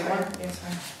 You want the big one? Yes,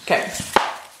 fine. Okay.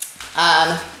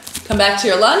 Come back to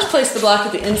your lunge. Place the block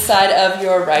at the inside of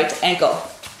your right ankle.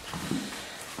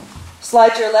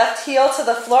 Slide your left heel to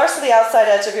the floor so the outside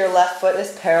edge of your left foot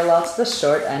is parallel to the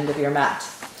short end of your mat.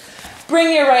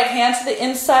 Bring your right hand to the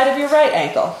inside of your right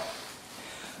ankle.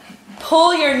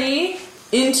 Pull your knee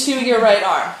into your right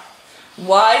arm.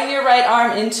 Widen your right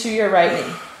arm into your right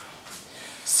knee.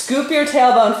 Scoop your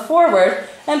tailbone forward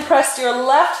and press your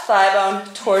left thigh bone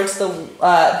towards the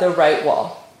right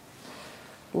wall.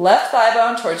 Left thigh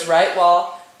bone towards right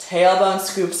wall, tailbone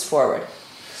scoops forward.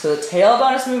 So the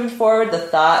tailbone is moving forward, the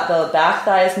back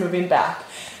thigh is moving back.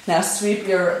 Now sweep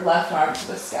your left arm to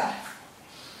the sky.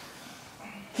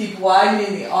 Keep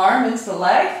widening the arm into the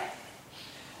leg.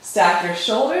 Stack your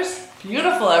shoulders.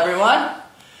 Beautiful, everyone.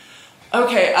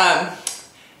 Okay,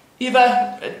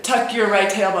 Eva, tuck your right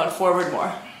tailbone forward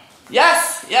more.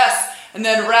 Yes, yes. And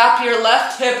then wrap your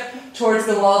left hip towards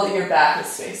the wall that your back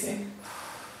is facing.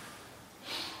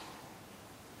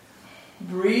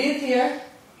 Breathe here.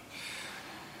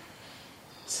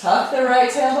 Tuck the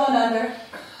right tailbone under.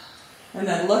 And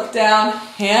then look down,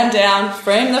 hand down,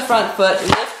 frame the front foot,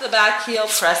 lift the back heel,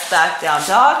 press back down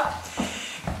dog.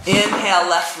 Inhale,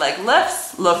 left leg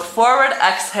lifts, look forward,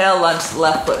 exhale, lunge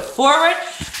left foot forward,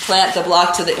 plant the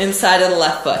block to the inside of the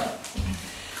left foot.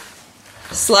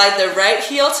 Slide the right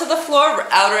heel to the floor,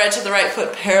 outer edge of the right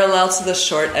foot parallel to the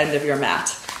short end of your mat.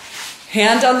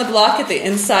 Hand on the block at the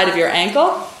inside of your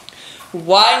ankle.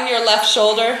 Widen your left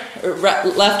shoulder, or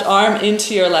left arm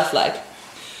into your left leg.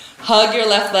 Hug your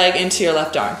left leg into your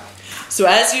left arm. So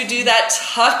as you do that,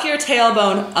 tuck your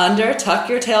tailbone under, tuck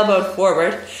your tailbone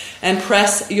forward, and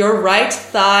press your right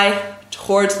thigh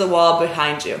towards the wall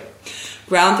behind you.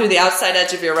 Ground through the outside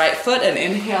edge of your right foot, and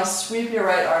inhale, sweep your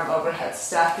right arm overhead,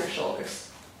 stack your shoulders.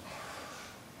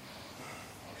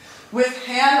 With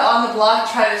hand on the block,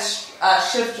 try to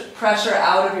shift pressure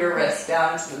out of your wrist,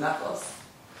 down into the knuckles.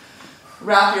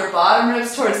 Wrap your bottom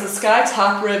ribs towards the sky,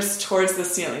 top ribs towards the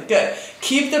ceiling. Good.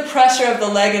 Keep the pressure of the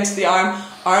leg into the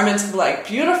arm into the leg.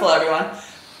 Beautiful, everyone.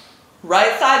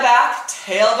 Right thigh back,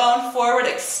 tailbone forward,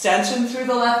 extension through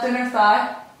the left inner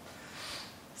thigh.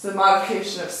 It's a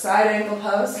modification of side angle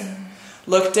pose.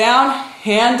 Look down,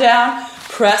 hand down,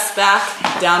 press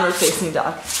back, downward facing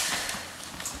dog.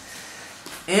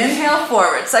 Inhale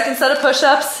forward, second set of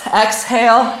push-ups,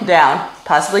 exhale down.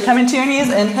 Possibly coming to your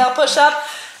knees, inhale push up,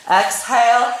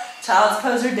 exhale, child's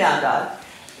pose or down dog.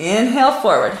 Inhale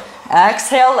forward,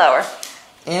 exhale lower.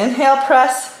 Inhale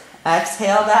press,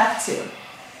 exhale back two.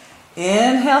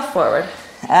 Inhale forward,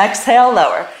 exhale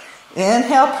lower.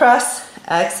 Inhale press,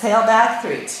 exhale back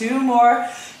three. Two more.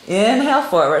 Inhale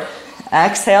forward,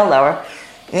 exhale lower.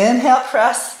 Inhale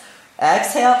press,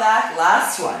 exhale back.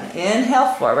 Last one.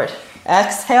 Inhale forward,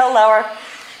 exhale lower.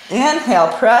 Inhale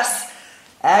press,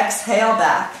 exhale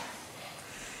back.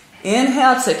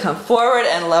 Inhale to come forward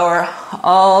and lower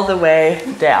all the way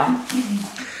down.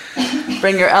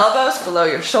 Bring your elbows below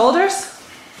your shoulders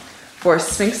for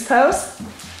Sphinx pose.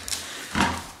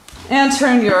 And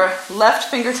turn your left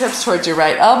fingertips towards your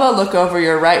right elbow. Look over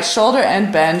your right shoulder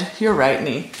and bend your right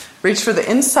knee. Reach for the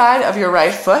inside of your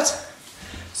right foot.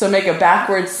 So make a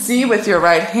backward C with your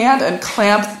right hand and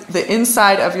clamp the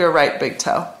inside of your right big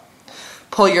toe.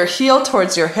 Pull your heel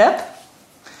towards your hip.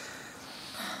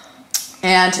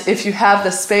 And if you have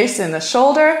the space in the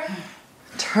shoulder,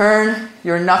 turn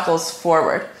your knuckles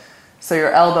forward so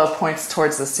your elbow points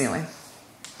towards the ceiling.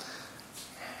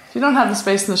 If you don't have the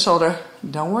space in the shoulder,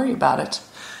 don't worry about it.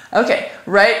 Okay,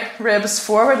 right ribs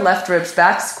forward, left ribs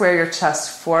back, square your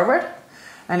chest forward.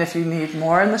 And if you need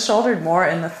more in the shoulder, more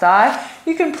in the thigh,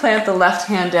 you can plant the left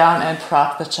hand down and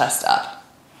prop the chest up.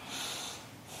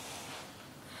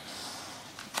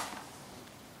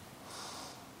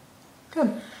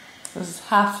 Good. This is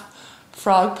half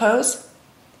frog pose.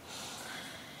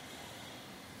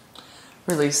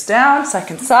 Release down,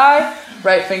 second side.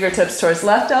 Right fingertips towards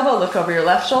left elbow. Look over your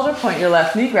left shoulder. Point your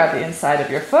left knee. Grab the inside of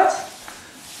your foot.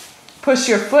 Push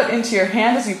your foot into your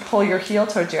hand as you pull your heel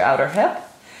towards your outer hip.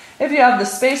 If you have the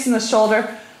space in the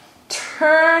shoulder,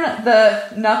 turn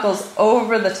the knuckles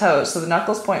over the toes. So the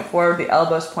knuckles point forward, the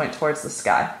elbows point towards the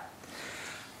sky.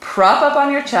 Prop up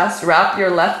on your chest. Wrap your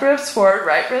left ribs forward,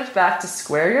 right ribs back to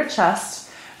square your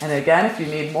chest. And again, if you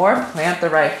need more, plant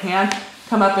the right hand.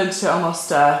 Come up into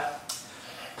almost a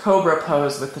cobra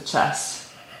pose with the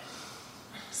chest.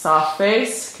 Soft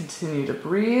face, continue to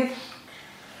breathe.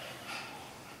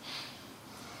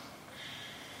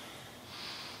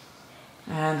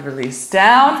 And release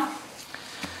down.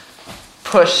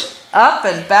 Push up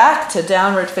and back to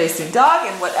downward facing dog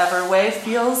in whatever way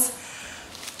feels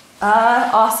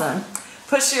awesome.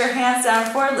 Push your hands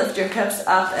down forward, lift your hips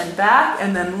up and back,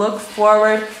 and then look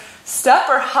forward. Step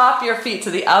or hop your feet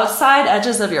to the outside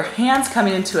edges of your hands,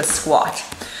 coming into a squat.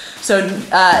 So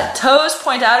toes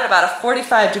point out at about a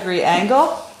 45-degree angle.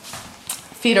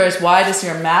 Feet are as wide as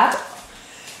your mat.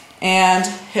 And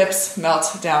hips melt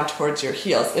down towards your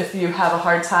heels. If you have a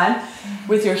hard time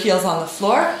with your heels on the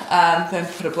floor,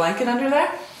 then put a blanket under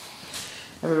there.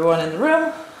 Everyone in the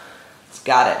room has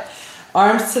got it.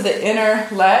 Arms to the inner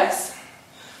legs.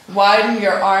 Widen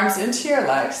your arms into your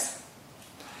legs.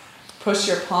 Push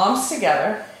your palms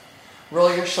together.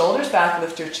 Roll your shoulders back,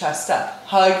 lift your chest up.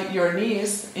 Hug your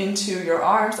knees into your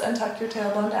arms and tuck your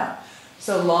tailbone down.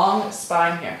 So long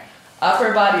spine here.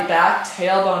 Upper body back,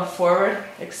 tailbone forward,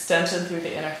 extension through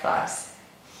the inner thighs.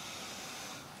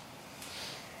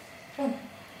 Good.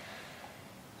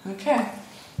 Okay.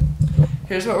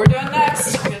 Here's what we're doing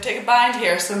next. We're going to take a bind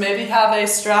here. So maybe have a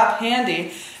strap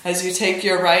handy as you take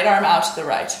your right arm out to the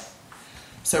right.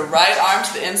 So right arm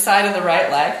to the inside of the right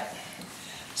leg.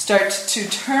 Start to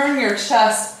turn your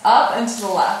chest up and to the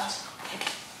left.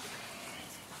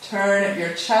 Turn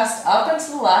your chest up and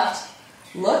to the left.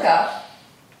 Look up.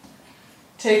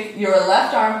 Take your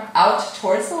left arm out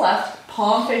towards the left.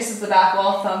 Palm faces the back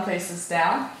wall, thumb faces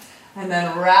down. And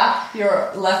then wrap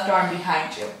your left arm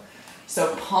behind you.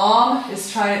 So palm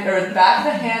is trying, or the back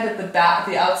of the hand at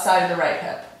the outside of the right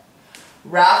hip.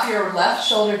 Wrap your left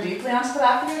shoulder deeply onto the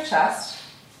back of your chest.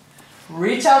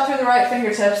 Reach out through the right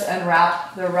fingertips and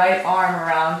wrap the right arm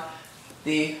around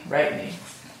the right knee.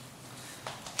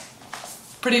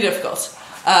 Pretty difficult.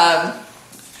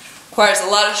 Requires a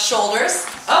lot of shoulders.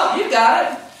 Oh, you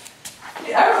got it.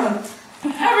 Yeah,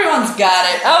 everyone's got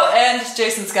it. Oh, and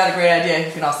Jason's got a great idea.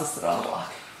 You can also sit on a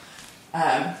block.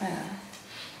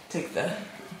 Take the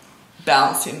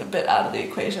balancing a bit out of the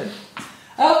equation.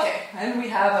 Okay, and we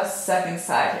have a second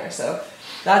side here. So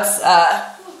that's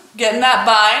getting that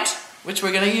bind, which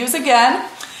we're going to use again.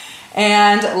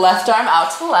 And left arm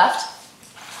out to the left.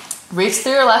 Reach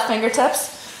through your left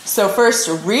fingertips. So first,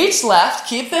 reach left,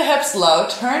 keep the hips low,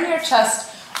 turn your chest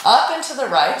up and to the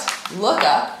right, look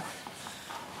up.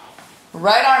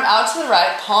 Right arm out to the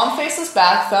right, palm faces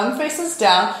back, thumb faces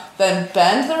down, then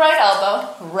bend the right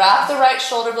elbow, wrap the right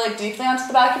shoulder blade deeply onto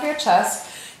the back of your chest,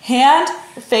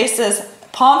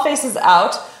 palm faces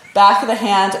out, back of the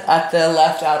hand at the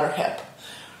left outer hip.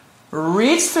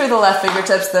 Reach through the left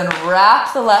fingertips, then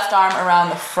wrap the left arm around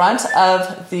the front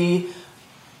of the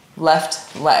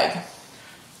left leg.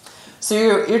 So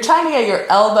you're trying to get your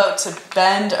elbow to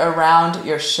bend around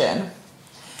your shin.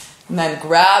 And then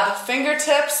grab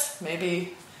fingertips,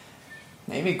 maybe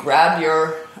grab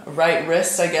your right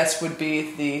wrist, I guess would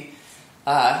be the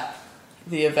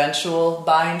eventual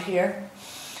bind here.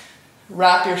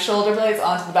 Wrap your shoulder blades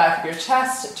onto the back of your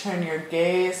chest, turn your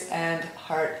gaze and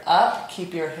heart up,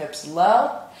 keep your hips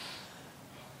low.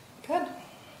 Good.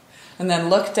 And then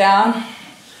look down,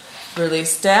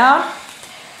 release down,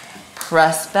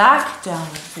 press back,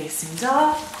 downward facing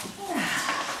dog.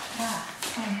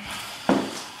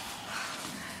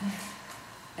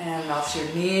 And melt your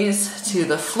knees to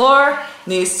the floor,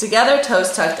 knees together,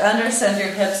 toes tucked under, send your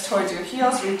hips towards your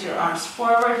heels, reach your arms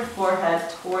forward, forehead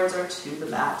towards or to the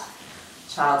mat.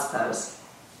 Child's pose.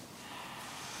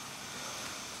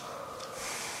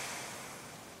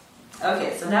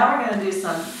 Okay, so now we're going to do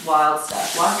some wild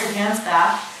stuff. Walk your hands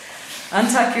back,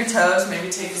 untuck your toes, maybe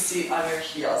take a seat on your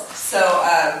heels. So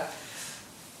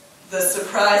the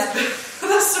surprise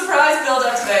build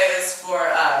up today is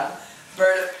for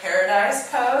Bird of Paradise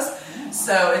pose.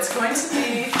 So it's going to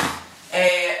be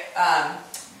a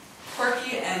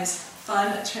quirky and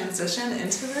fun transition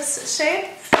into this shape.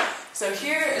 So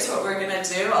here is what we're going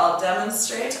to do. I'll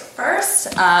demonstrate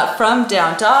first. From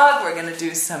down dog, we're going to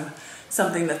do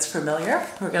something that's familiar.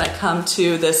 We're going to come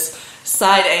to this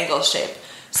side angle shape.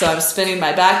 So I'm spinning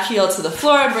my back heel to the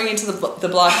floor and bringing the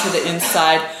block to the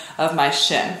inside of my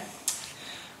shin.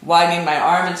 Widening my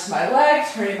arm into my leg,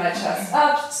 turning my chest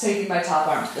up, taking my top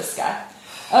arm to the sky.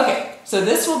 Okay, so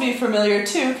this will be familiar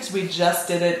too because we just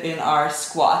did it in our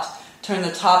squat. Turn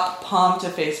the top palm to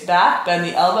face back, bend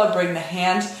the elbow, bring the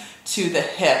hand to the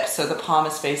hip so the palm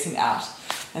is facing out.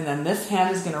 And then this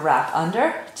hand is going to wrap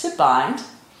under to bind.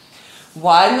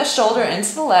 Widen the shoulder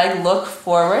into the leg, look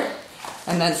forward,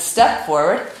 and then step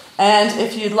forward. And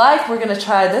if you'd like, we're going to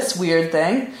try this weird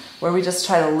thing where we just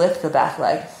try to lift the back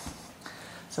leg.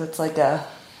 So it's like a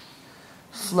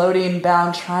floating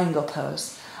bound triangle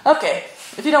pose. Okay,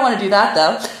 if you don't want to do that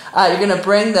though, you're going to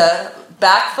bring the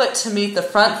back foot to meet the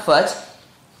front foot.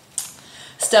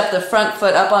 Step the front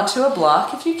foot up onto a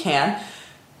block if you can.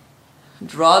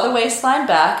 Draw the waistline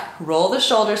back, roll the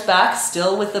shoulders back,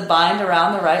 still with the bind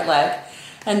around the right leg,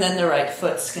 and then the right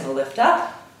foot's going to lift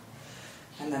up,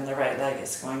 and then the right leg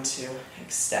is going to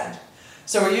extend.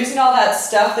 So we're using all that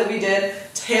stuff that we did,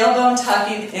 tailbone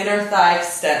tucking, inner thigh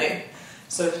extending.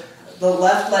 So the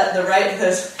lifted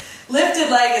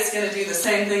leg is going to do the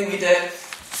same thing we did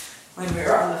when we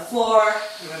were on the floor,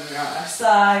 and when we were on our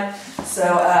side.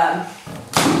 So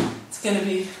it's going to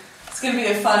be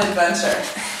a fun adventure.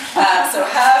 So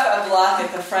have a block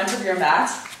at the front of your mat.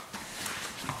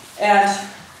 And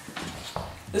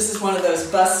this is one of those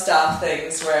bus stop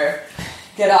things where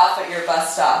get off at your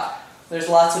bus stop. There's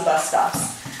lots of bus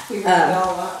stops. We ring the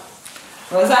bell a lot.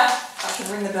 What was that? I can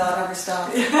ring the bell at every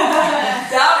stop. Your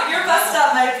bus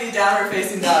stop might be downward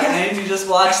facing dog, and you just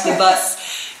watch the bus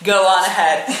go on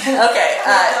ahead. Okay.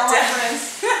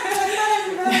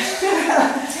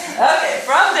 Okay,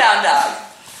 from down dog.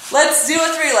 Let's do a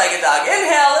three-legged dog.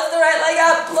 Inhale, lift the right leg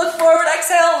up, look forward,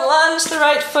 exhale, lunge the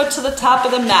right foot to the top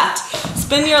of the mat.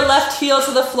 Spin your left heel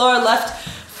to the floor,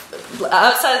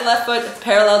 outside the left foot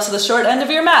parallel to the short end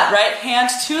of your mat. Right hand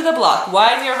to the block.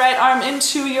 Widen your right arm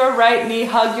into your right knee,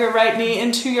 hug your right knee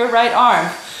into your right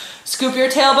arm. Scoop your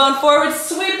tailbone forward,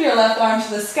 sweep your left arm to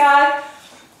the sky,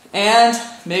 and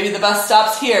maybe the bus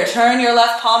stops here. Turn your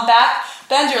left palm back,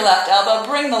 bend your left elbow,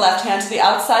 bring the left hand to the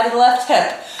outside of the left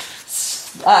hip.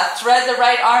 Thread the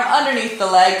right arm underneath the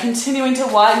leg, continuing to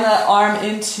widen the arm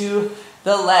into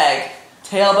the leg.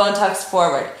 Tailbone tucks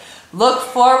forward. Look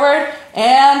forward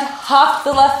and hop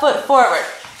the left foot forward.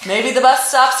 Maybe the bus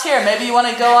stops here. Maybe you want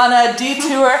to go on a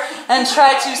detour and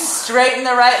try to straighten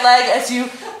the right leg as you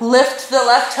lift the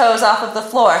left toes off of the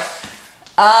floor.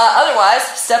 Otherwise,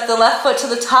 step the left foot to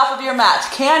the top of your mat.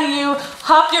 Can you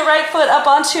hop your right foot up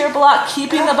onto your block,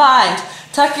 keeping the bind?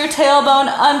 Tuck your tailbone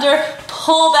under,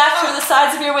 pull back through the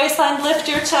sides of your waistline, lift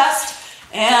your chest,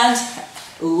 and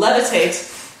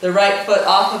levitate the right foot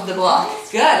off of the block.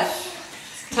 Good.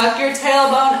 Tuck your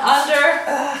tailbone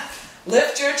under,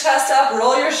 lift your chest up,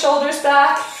 roll your shoulders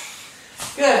back.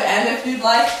 Good. And if you'd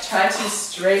like, try to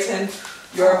straighten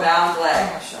your bound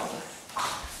leg.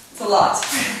 It's a lot.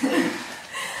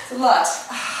 It's a lot.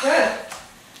 Good.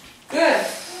 Good.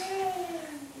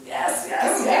 Yes,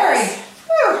 yes, yes.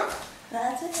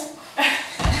 That's it.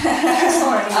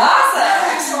 Excellent. Awesome.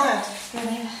 Excellent.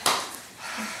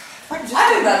 I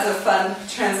think that's a fun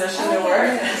transition to work.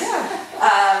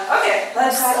 Yeah. Okay,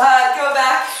 let's go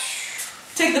back.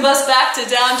 Take the bus back to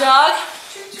down dog.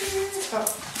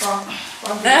 Wrong.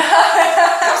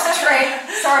 That was a train.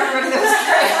 Sorry, everybody, that was a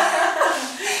train.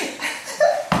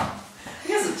 I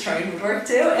guess a train would work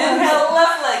too. Inhale,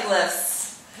 left leg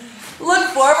lifts.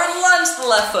 Look forward, lunge the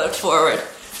left foot forward.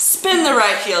 Spin the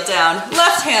right heel down,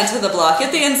 left hand to the block,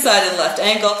 get the inside of the left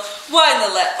ankle, widen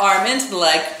the arm into the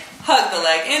leg, hug the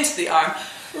leg into the arm,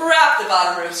 wrap the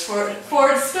bottom ribs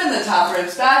forward, spin the top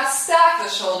ribs back, stack the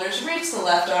shoulders, reach the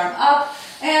left arm up,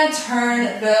 and turn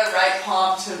the right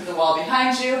palm to the wall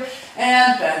behind you,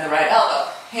 and bend the right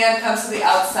elbow. Hand comes to the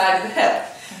outside of the hip.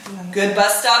 Good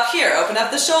bus stop here, open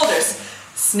up the shoulders,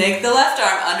 snake the left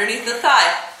arm underneath the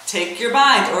thigh, take your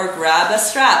bind or grab a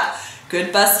strap.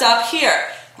 Good bus stop here.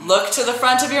 Look to the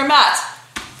front of your mat.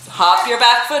 Hop your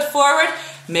back foot forward.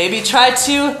 Maybe try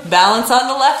to balance on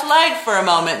the left leg for a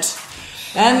moment.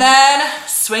 And then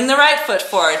swing the right foot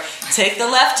forward. Take the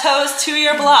left toes to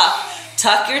your block.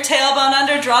 Tuck your tailbone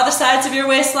under. Draw the sides of your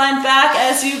waistline back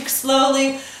as you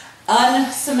slowly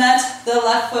uncement the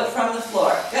left foot from the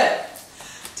floor. Good.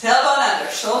 Tailbone under.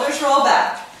 Shoulders roll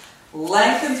back.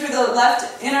 Lengthen through the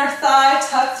left inner thigh.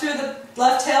 Tuck through the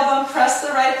left tailbone. Press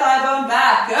the right thigh bone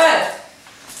back. Good.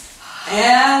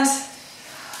 And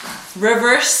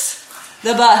reverse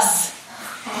the bus.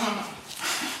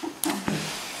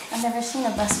 I've never seen a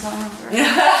bus going over.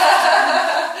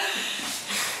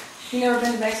 You never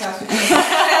been to Meg's house? You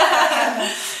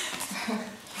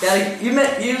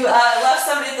left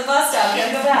somebody at the bus stop. You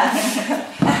gotta go back.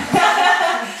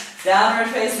 Downward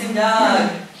facing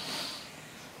dog.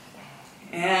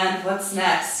 And what's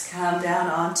next? Come down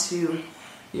onto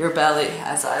your belly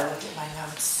as I look at my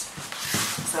notes.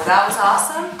 So that was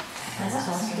awesome.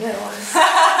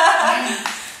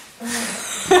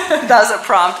 That was a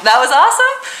prompt. That was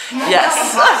awesome?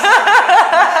 Yes.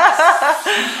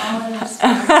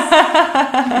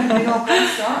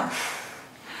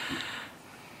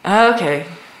 Okay.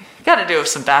 Got to do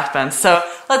some back bends. So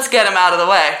let's get them out of the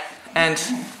way and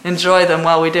enjoy them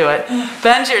while we do it.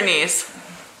 Bend your knees.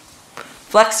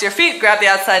 Flex your feet, grab the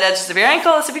outside edges of your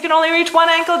ankles. If you can only reach one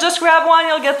ankle, just grab one.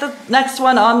 You'll get the next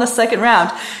one on the second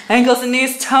round. Ankles and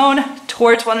knees tone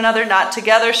towards one another, not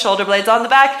together. Shoulder blades on the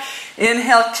back.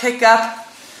 Inhale, kick up.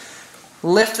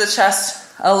 Lift the chest.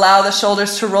 Allow the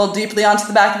shoulders to roll deeply onto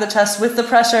the back of the chest with the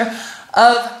pressure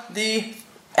of the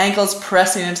ankles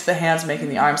pressing into the hands, making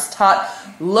the arms taut.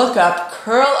 Look up,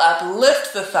 curl up,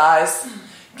 lift the thighs.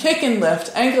 Kick and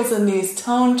lift. Ankles and knees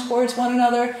tone towards one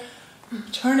another.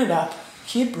 Turn it up.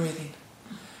 Keep breathing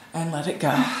and let it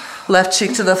go. Left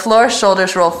cheek to the floor,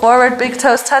 shoulders roll forward, big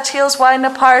toes touch, heels widen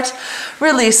apart.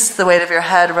 Release the weight of your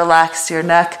head, relax your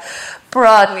neck,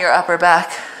 broaden your upper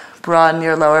back, broaden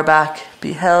your lower back.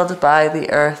 Be held by the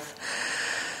earth.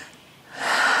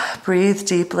 Breathe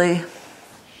deeply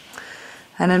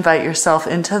and invite yourself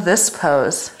into this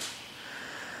pose.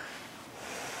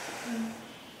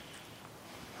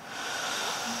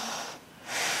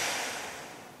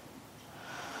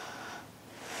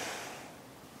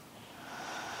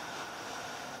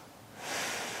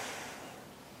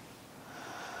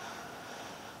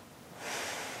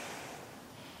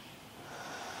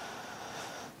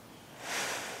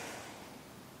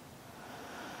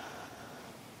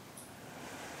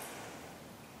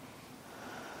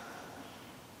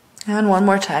 And one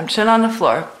more time, chin on the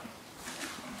floor.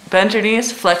 Bend your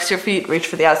knees, flex your feet, reach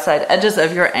for the outside edges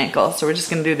of your ankles. So we're just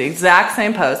going to do the exact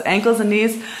same pose. Ankles and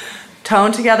knees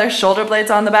tone together, shoulder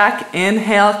blades on the back.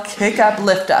 Inhale, kick up,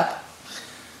 lift up.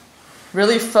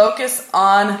 Really focus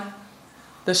on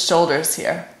the shoulders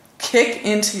here. Kick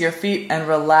into your feet and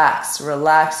relax,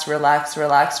 relax, relax,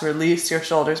 relax. Release your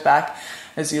shoulders back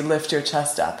as you lift your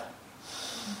chest up.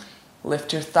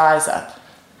 Lift your thighs up.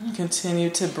 Continue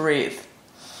to breathe.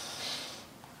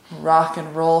 Rock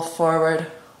and roll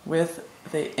forward with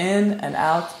the in and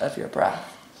out of your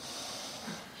breath.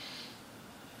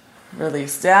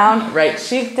 Release down, right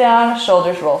cheek down,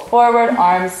 shoulders roll forward,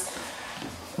 arms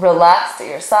relaxed at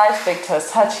your sides, big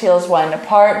toes touch, heels wind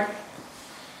apart.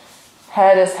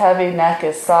 Head is heavy, neck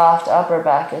is soft, upper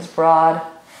back is broad.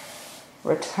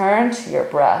 Return to your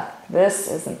breath. This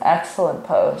is an excellent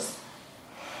pose.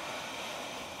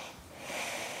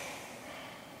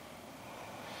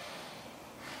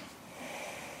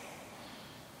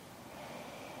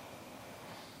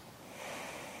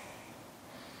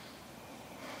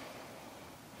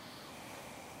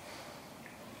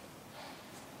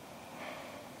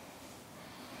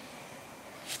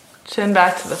 Chin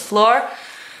back to the floor.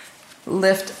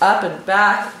 Lift up and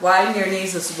back. Widen your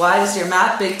knees as wide as your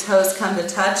mat. Big toes come to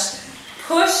touch.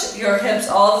 Push your hips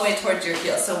all the way towards your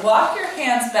heels. So walk your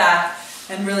hands back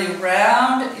and really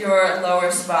round your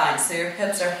lower spine. So your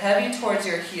hips are heavy towards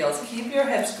your heels. Keep your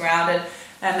hips grounded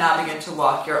and now begin to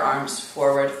walk your arms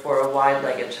forward for a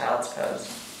wide-legged child's pose.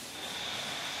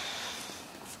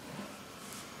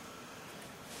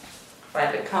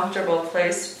 Find a comfortable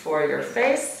place for your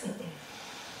face.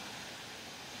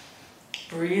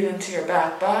 Breathe into your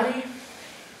back body.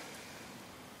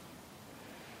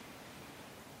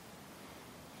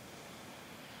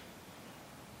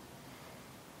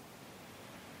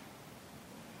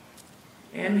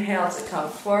 Inhale to come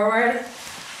forward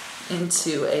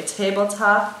into a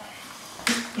tabletop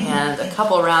and a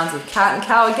couple rounds of cat and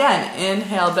cow. Again,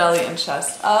 inhale, belly and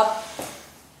chest up.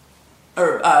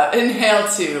 Or inhale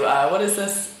to, what is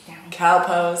this? Cow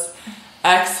pose.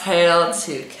 Exhale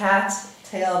to cat,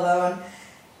 tailbone.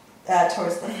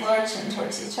 Towards the floor, chin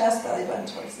towards the chest, belly button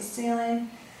towards the ceiling.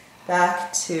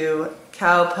 Back to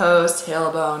cow pose,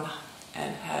 tailbone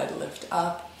and head lift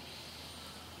up.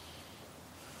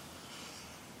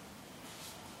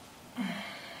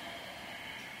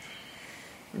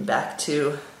 And back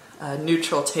to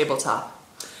neutral tabletop.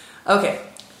 Okay,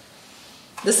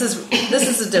 this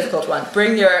is a difficult one.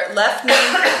 Bring your left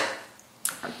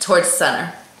knee towards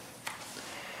center.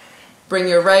 Bring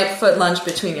your right foot lunge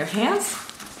between your hands.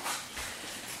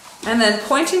 And then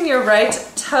pointing your right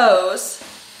toes,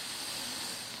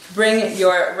 bring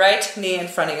your right knee in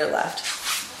front of your left.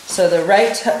 So the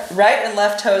right and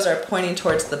left toes are pointing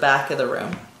towards the back of the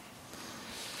room.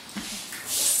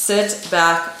 Sit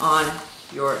back on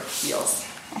your heels.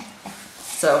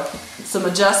 So some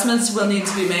adjustments will need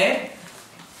to be made.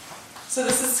 So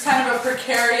this is kind of a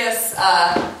precarious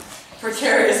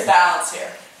balance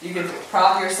here. You can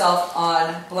prop yourself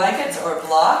on blankets or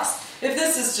blocks. If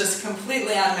this is just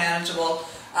completely unmanageable,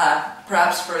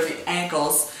 perhaps for the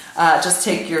ankles, just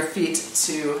take your feet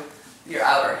to your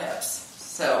outer hips.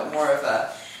 So more of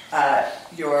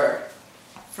your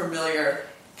familiar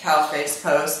cow face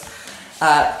pose.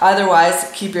 Otherwise,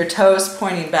 keep your toes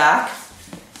pointing back.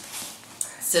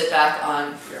 Sit back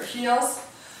on your heels.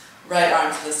 Right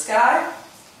arm to the sky.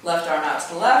 Left arm out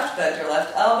to the left. Bend your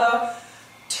left elbow.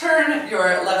 Turn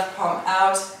your left palm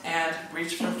out and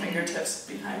reach for fingertips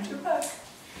behind your back.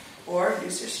 Or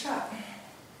use your strap.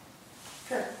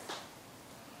 Good.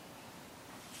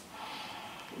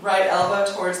 Right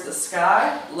elbow towards the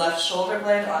sky. Left shoulder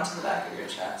blade onto the back of your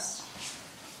chest.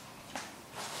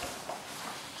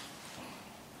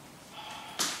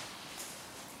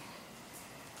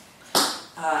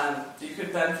 You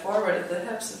could bend forward at the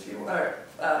hips if you or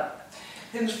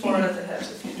hinge forward at the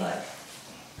hips if you'd like.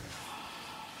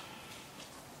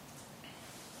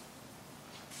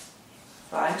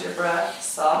 Find your breath,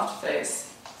 soft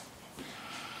face.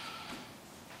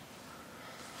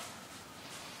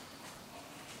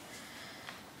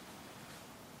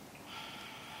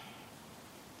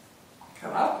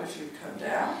 Come up if you come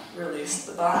down. Release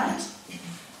the bind.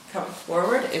 Come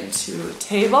forward into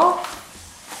table.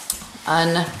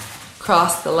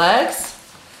 Uncross the legs.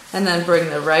 And then bring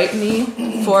the right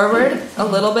knee forward a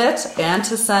little bit and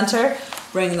to center.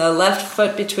 Bring the left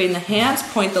foot between the hands.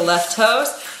 Point the left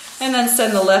toes. And then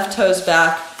send the left toes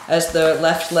back as the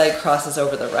left leg crosses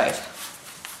over the right.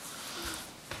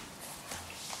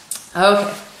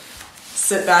 Okay.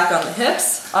 Sit back on the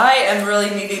hips. I am really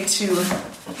needing to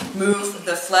move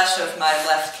the flesh of my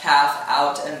left calf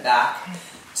out and back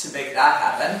to make that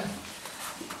happen.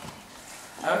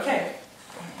 Okay.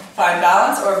 Find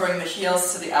balance or bring the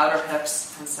heels to the outer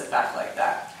hips and sit back like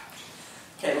that.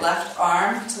 Okay, left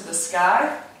arm to the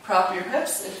sky. Prop your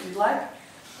hips if you'd like.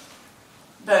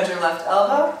 Bend your left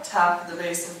elbow, tap the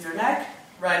base of your neck,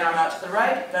 right arm out to the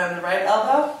right, bend the right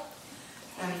elbow,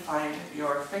 and find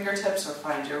your fingertips or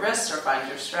find your wrist or find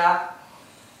your strap.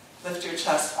 Lift your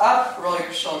chest up, roll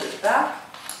your shoulders back.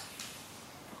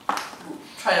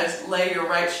 Try to lay your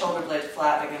right shoulder blade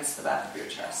flat against the back of your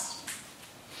chest.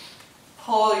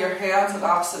 Pull your hands in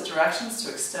opposite directions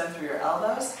to extend through your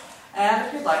elbows. And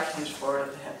if you'd like, hinge forward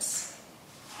at the hips.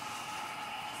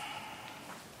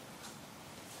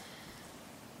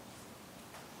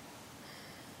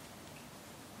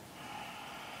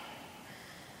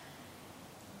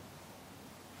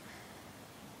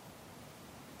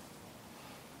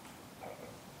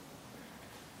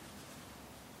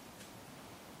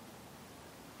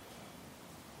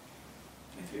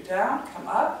 If you're down, come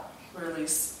up,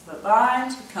 release the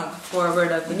bind, come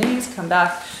forward of the knees, come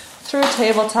back through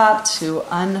tabletop to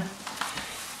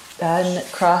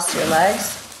uncross your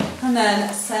legs, and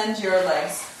then send your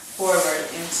legs forward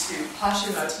into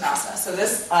Paschimottanasana. So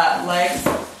this legs,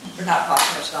 or not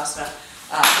Paschimottanasana,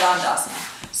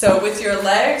 Dandasana. So with your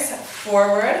legs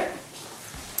forward,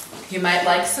 you might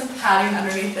like some padding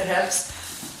underneath the hips.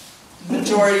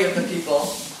 Majority of the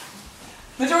people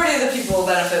will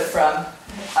benefit from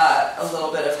a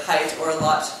little bit of height or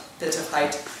a bit of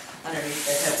height underneath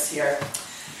the hips here.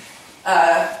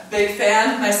 Big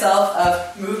fan myself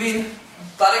of moving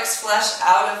buttocks flesh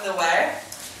out of the way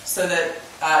so that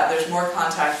there's more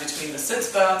contact between the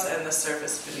sits bones and the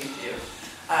surface beneath you.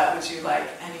 Would you like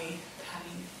any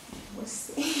padding? We'll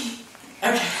see.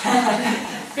 Okay.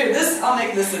 Good. I'll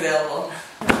make this available.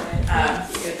 You can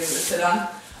bring the sit on.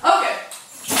 Okay.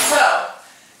 So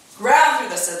ground through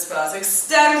the sits bones,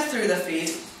 extend through the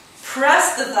feet,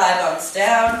 press the thigh bones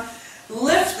down,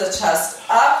 lift the chest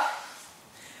up,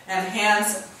 and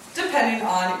hands, depending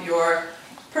on your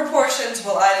proportions,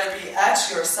 will either be at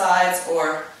your sides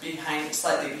or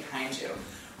slightly behind you.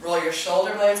 Roll your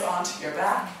shoulder blades onto your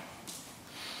back.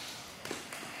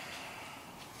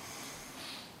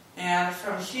 And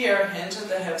from here, hinge at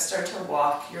the hips, start to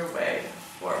walk your way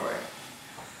forward.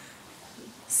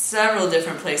 Several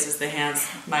different places the hands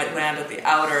might land at the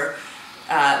outer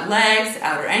legs,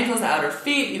 outer ankles, outer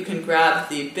feet. You can grab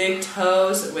the big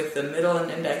toes with the middle and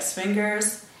index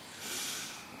fingers.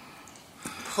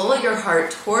 Pull your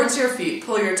heart towards your feet.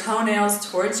 Pull your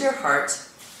toenails towards your heart.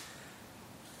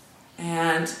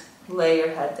 And lay your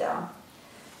head down.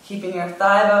 Keeping your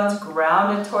thigh bones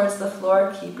grounded towards the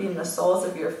floor, keeping the soles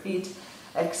of your feet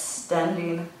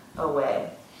extending away.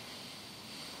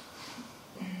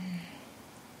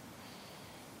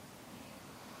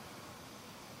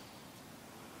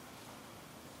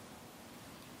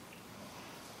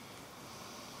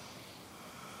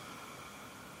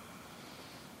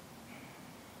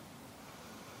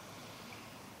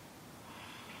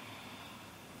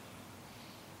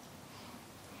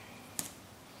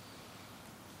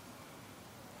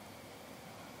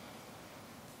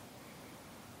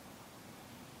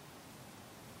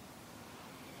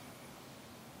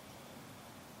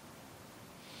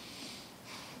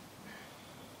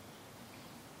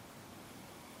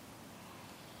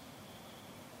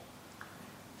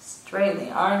 Straighten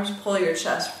the arms, pull your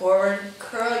chest forward,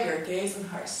 curl your gaze and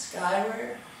heart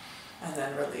skyward, and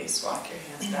then release. Walk your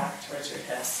hands back towards your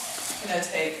hips. You're going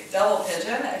to take double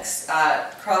pigeon,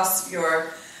 cross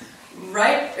your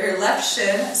left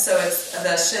shin, so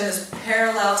the shin is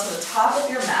parallel to the top of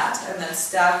your mat, and then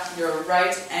stack your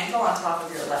right ankle on top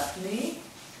of your left knee.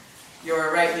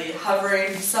 Your right knee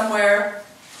hovering somewhere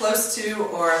close to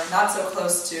or not so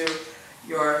close to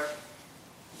your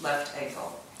left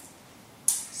ankle.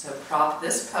 So prop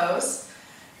this pose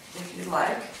if you'd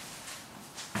like.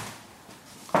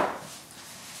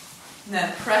 And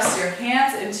then press your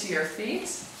hands into your feet.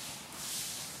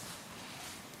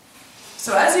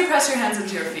 So as you press your hands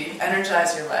into your feet,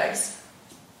 energize your legs.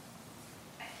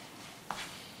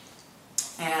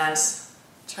 And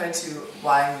try to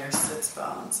widen your sits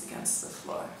bones against the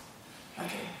floor.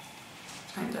 Okay.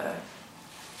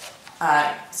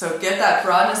 So get that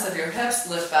broadness of your hips,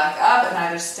 lift back up, and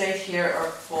either stay here or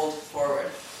fold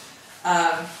forward.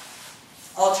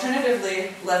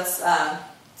 Alternatively,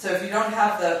 so if you don't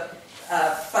have the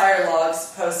fire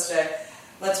logs pose today,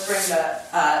 let's bring the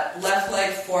left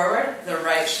leg forward, the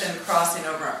right shin crossing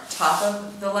over top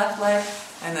of the left leg,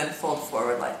 and then fold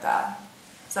forward like that.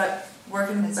 Is that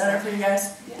working better for you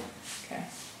guys? Yeah. Okay.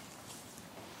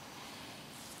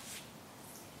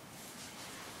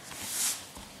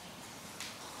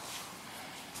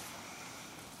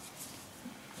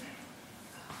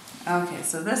 Okay,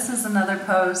 so this is another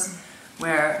pose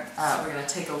where we're going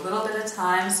to take a little bit of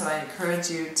time, so I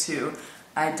encourage you to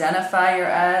identify your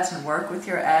edge and work with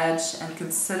your edge and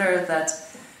consider that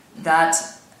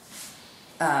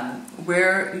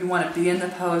where you want to be in the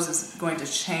pose is going to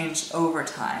change over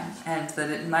time, and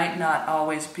that it might not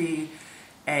always be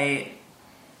a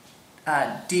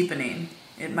deepening.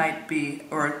 It might be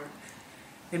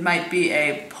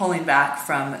a pulling back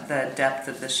from the depth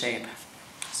of the shape.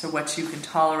 So what you can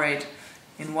tolerate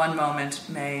in one moment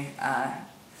may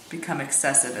become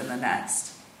excessive in the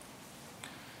next.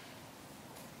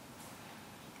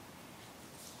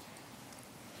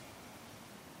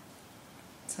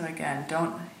 So again,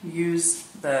 don't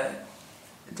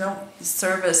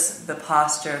service the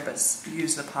posture, but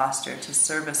use the posture to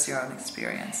service your own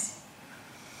experience.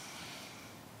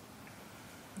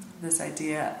 This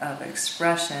idea of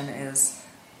expression is,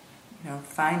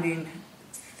 finding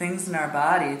things in our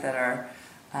body that are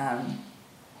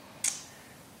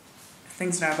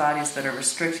things in our bodies that are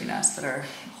restricting us, that are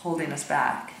holding us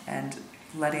back, and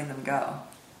letting them go.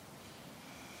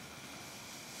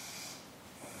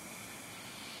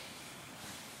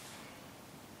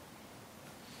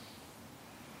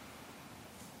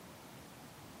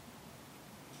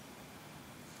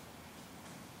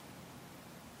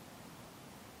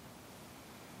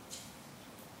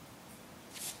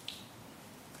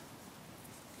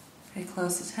 Pay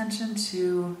close attention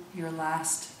to your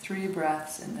last 3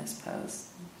 breaths in this pose.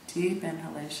 Deep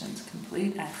inhalations,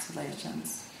 complete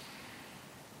exhalations.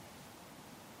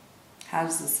 How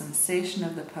does the sensation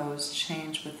of the pose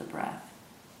change with the breath?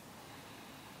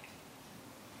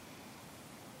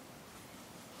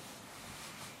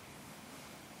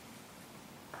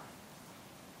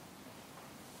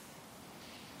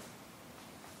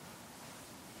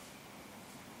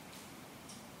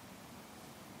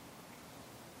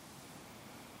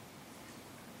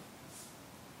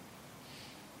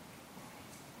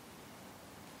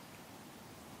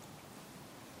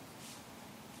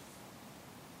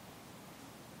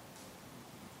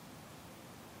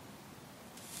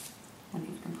 When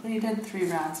you've completed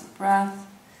 3 rounds of breath,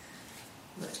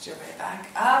 lift your way back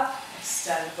up,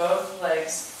 extend both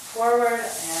legs forward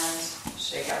and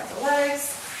shake out the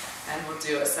legs. And we'll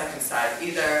do a second side,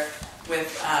 either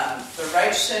with the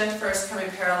right shin first coming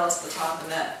parallel to the top of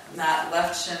the mat,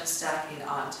 left shin stacking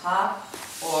on top,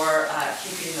 or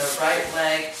keeping the right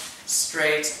leg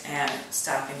straight and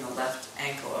stacking the left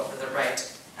ankle over the right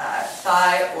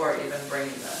thigh, or even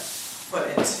bringing the foot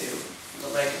into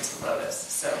the leg into lotus.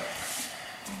 So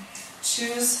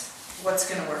choose what's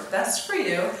going to work best for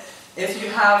you. If you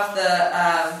have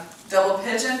the double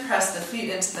pigeon, press the feet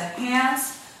into the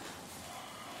hands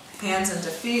into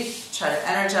feet. Try to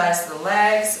energize the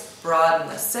legs, broaden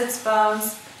the sits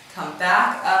bones, come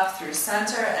back up through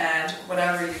center, and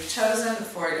whatever you've chosen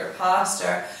for your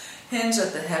posture, hinge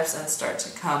at the hips and start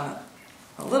to come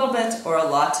a little bit or a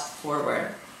lot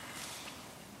forward.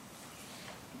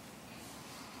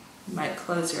 You might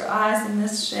close your eyes in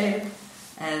this shape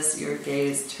as your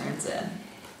gaze turns in.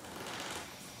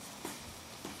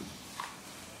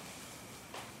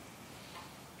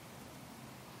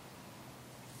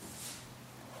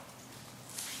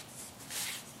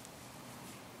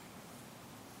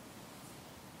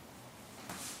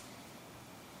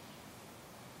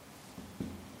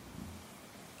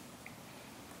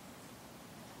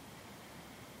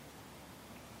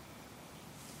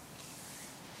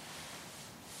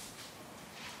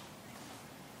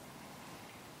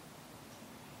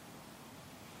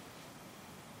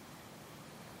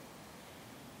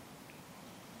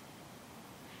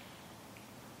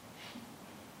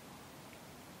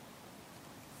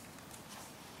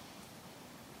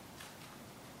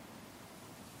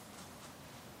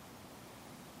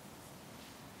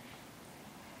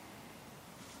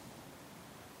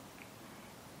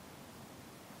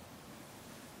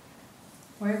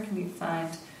 Where can you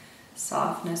find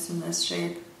softness in this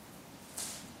shape?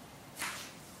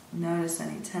 Notice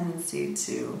any tendency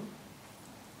to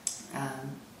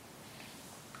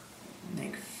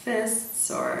make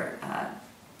fists or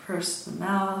purse the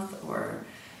mouth or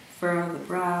furrow the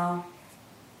brow.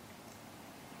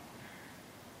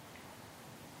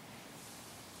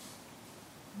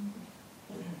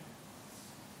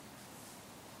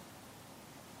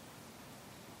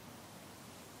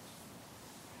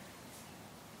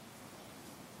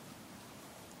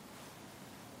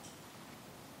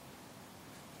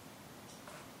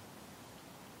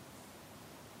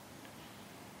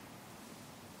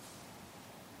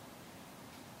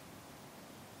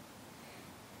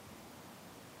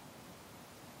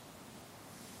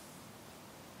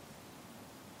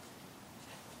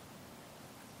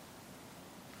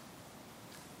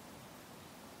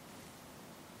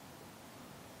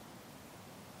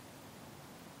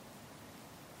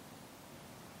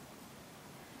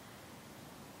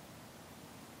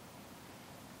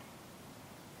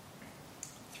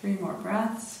 Three more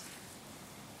breaths.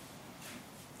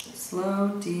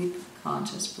 Slow, deep,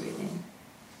 conscious breathing.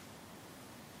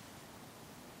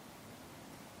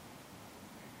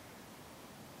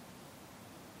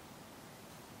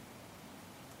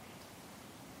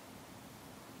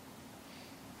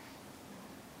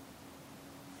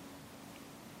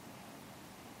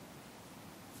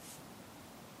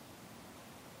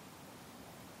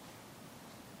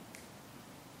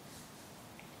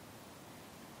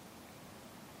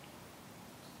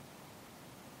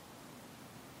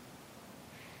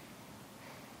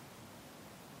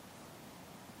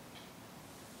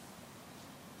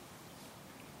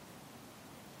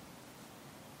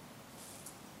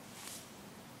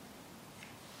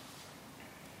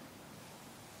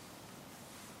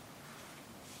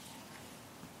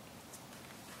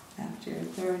 After your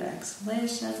third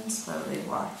exhalation, slowly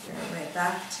walk your way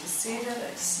back to seated.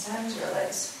 Extend your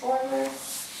legs forward.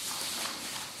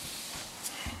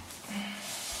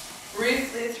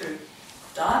 Briefly through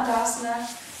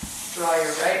Dandasana, draw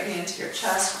your right knee into your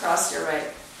chest, cross your right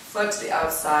foot to the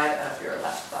outside of your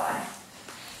left thigh.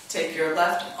 Take your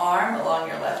left arm along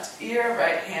your left ear,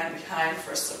 right hand behind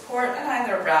for support, and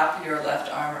either wrap your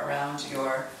left arm around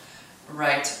your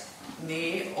right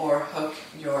knee or hook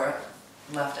your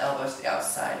left elbow to the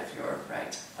outside of your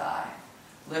right thigh.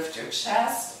 Lift your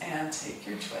chest and take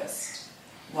your twist.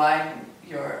 Widen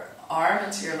your arm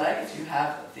into your leg if you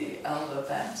have the elbow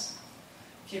bent.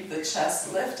 Keep the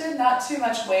chest lifted, not too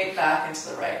much weight back into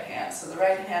the right hand. So the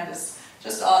right hand is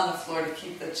just on the floor to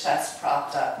keep the chest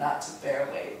propped up, not to bear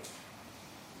weight.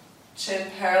 Chin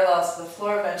parallel to the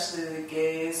floor, eventually the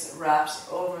gaze wraps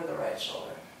over the right shoulder.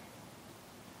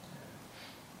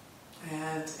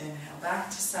 And inhale back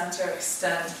to center,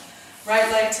 extend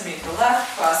right leg to meet the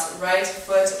left, cross right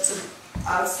foot to the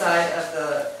outside of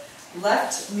the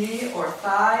left knee or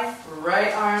thigh,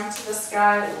 right arm to the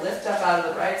sky, lift up out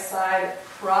of the right side,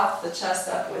 prop the chest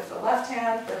up with the left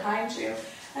hand behind you,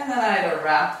 and then either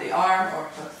wrap the arm or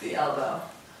hook the elbow.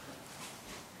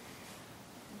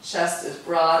 Chest is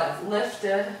broad and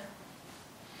lifted.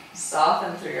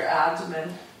 Soften through your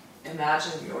abdomen.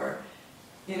 Imagine your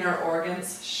inner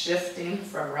organs shifting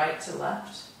from right to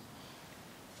left.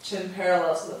 Chin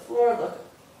parallel to the floor, look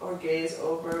or gaze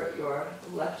over your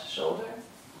left shoulder.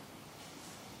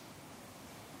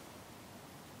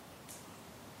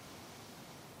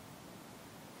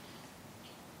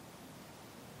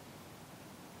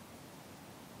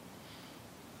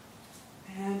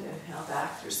 And inhale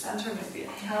back through center, maybe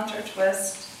a counter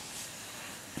twist.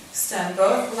 Extend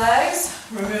both legs,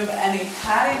 remove any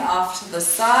padding off to the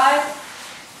side.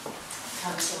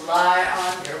 Come to lie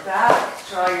on your back,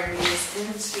 draw your knees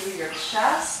into your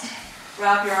chest.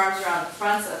 Wrap your arms around the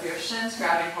fronts of your shins,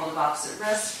 grabbing hold of opposite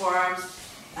wrists, forearms,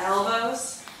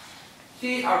 elbows.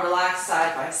 Feet are relaxed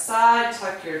side by side.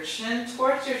 Tuck your chin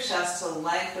towards your chest to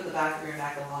lengthen the back of your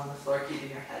neck along the floor,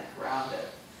 keeping your head grounded.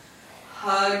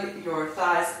 Hug your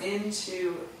thighs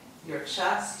into your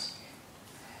chest.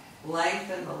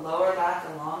 Lengthen the lower back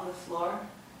along the floor.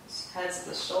 Heads of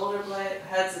the shoulder blade,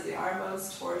 heads of the arm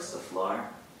bones towards the floor.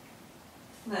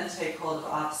 And then take hold of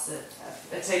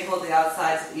the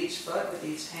outsides of each foot with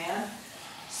each hand.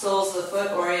 Soles of the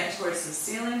foot orient towards the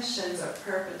ceiling. Shins are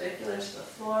perpendicular to the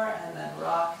floor. And then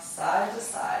rock side to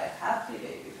side. Happy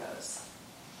baby pose.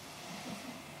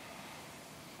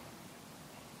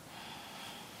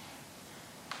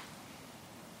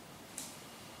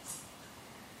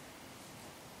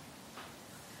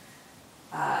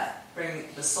 Bring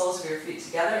the soles of your feet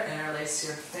together, interlace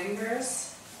your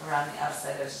fingers around the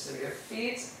outside edges of your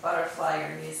feet, butterfly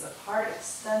your knees apart,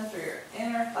 extend through your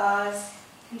inner thighs,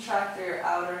 contract through your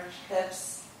outer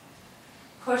hips,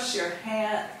 push your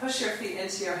feet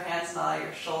into your hands and allow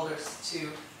your shoulders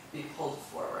to be pulled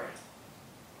forward.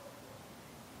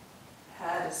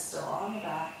 Head is still on the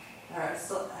back, head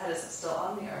is still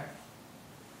on the earth.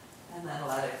 And then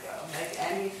let it go. Make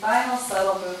any final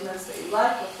subtle movements that you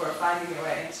like before finding your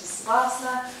way into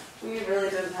Savasana. We really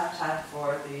didn't have time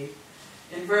for the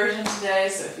inversion today,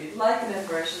 so if you'd like an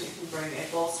inversion, you can bring a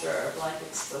bolster or a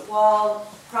blanket to the wall,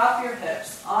 prop your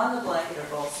hips on the blanket or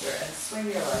bolster, and swing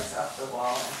your legs up the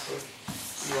wall and take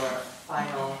your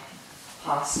final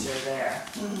posture there.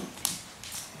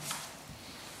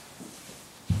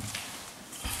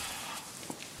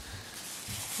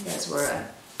 You guys were an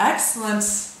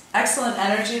excellent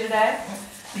energy today.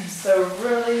 So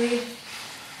really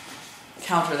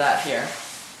counter that here.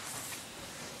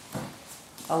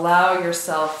 Allow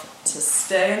yourself to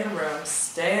stay in the room,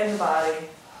 stay in the body.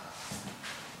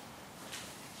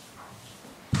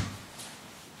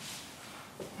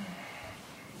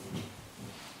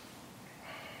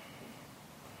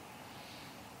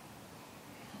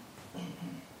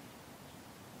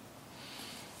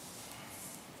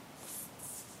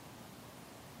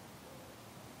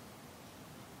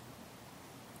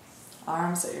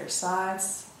 Arms at your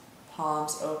sides,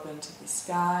 palms open to the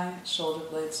sky, shoulder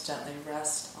blades gently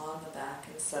rest on the back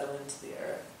and settle into the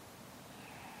earth.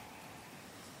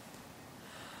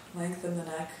 Lengthen the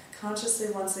neck consciously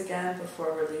once again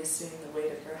before releasing the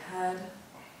weight of your head.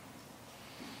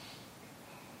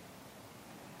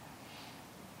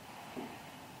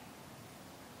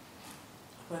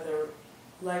 Whether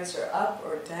legs are up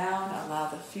or down, allow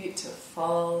the feet to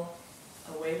fall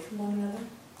away from one another.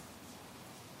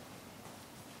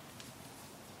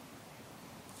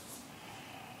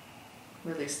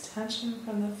 Release tension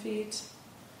from the feet.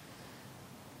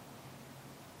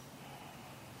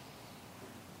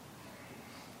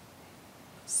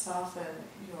 Soften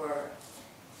your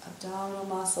abdominal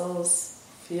muscles.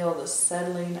 Feel the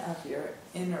settling of your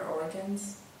inner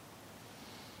organs.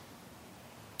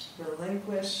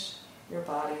 Relinquish your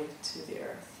body to the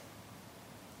earth.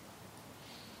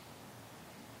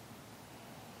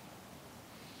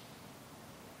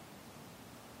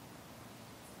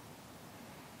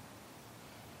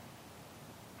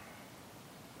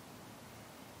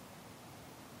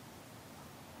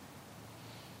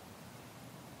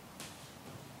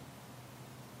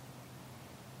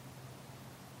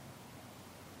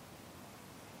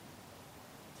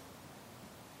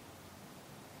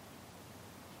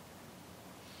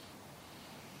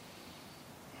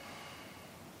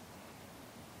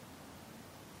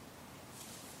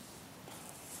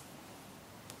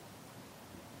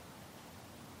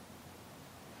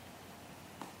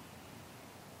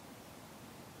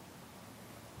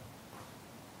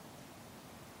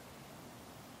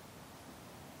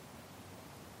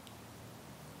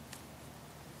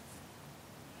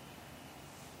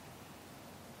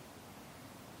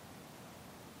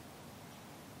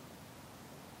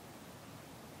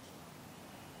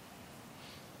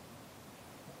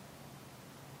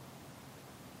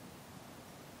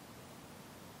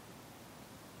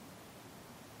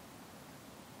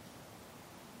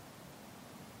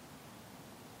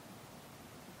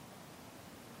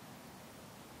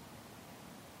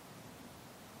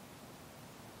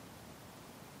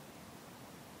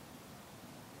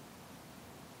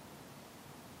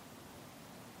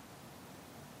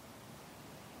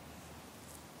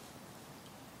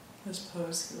 This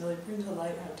pose can really bring to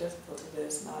light how difficult it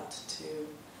is not to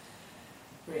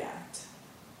react,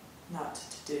 not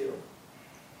to do.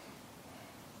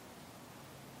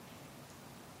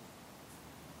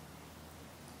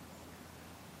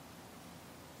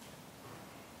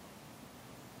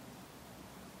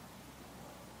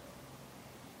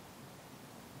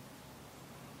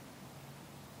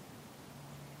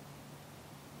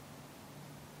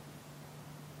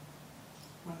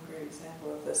 One great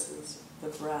example of this is the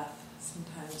breath.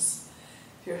 Sometimes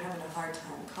if you're having a hard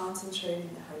time concentrating,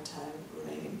 a hard time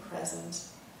remaining present,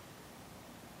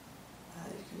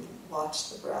 you can watch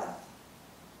the breath.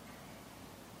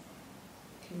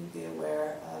 Can you be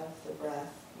aware of the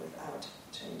breath without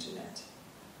changing it?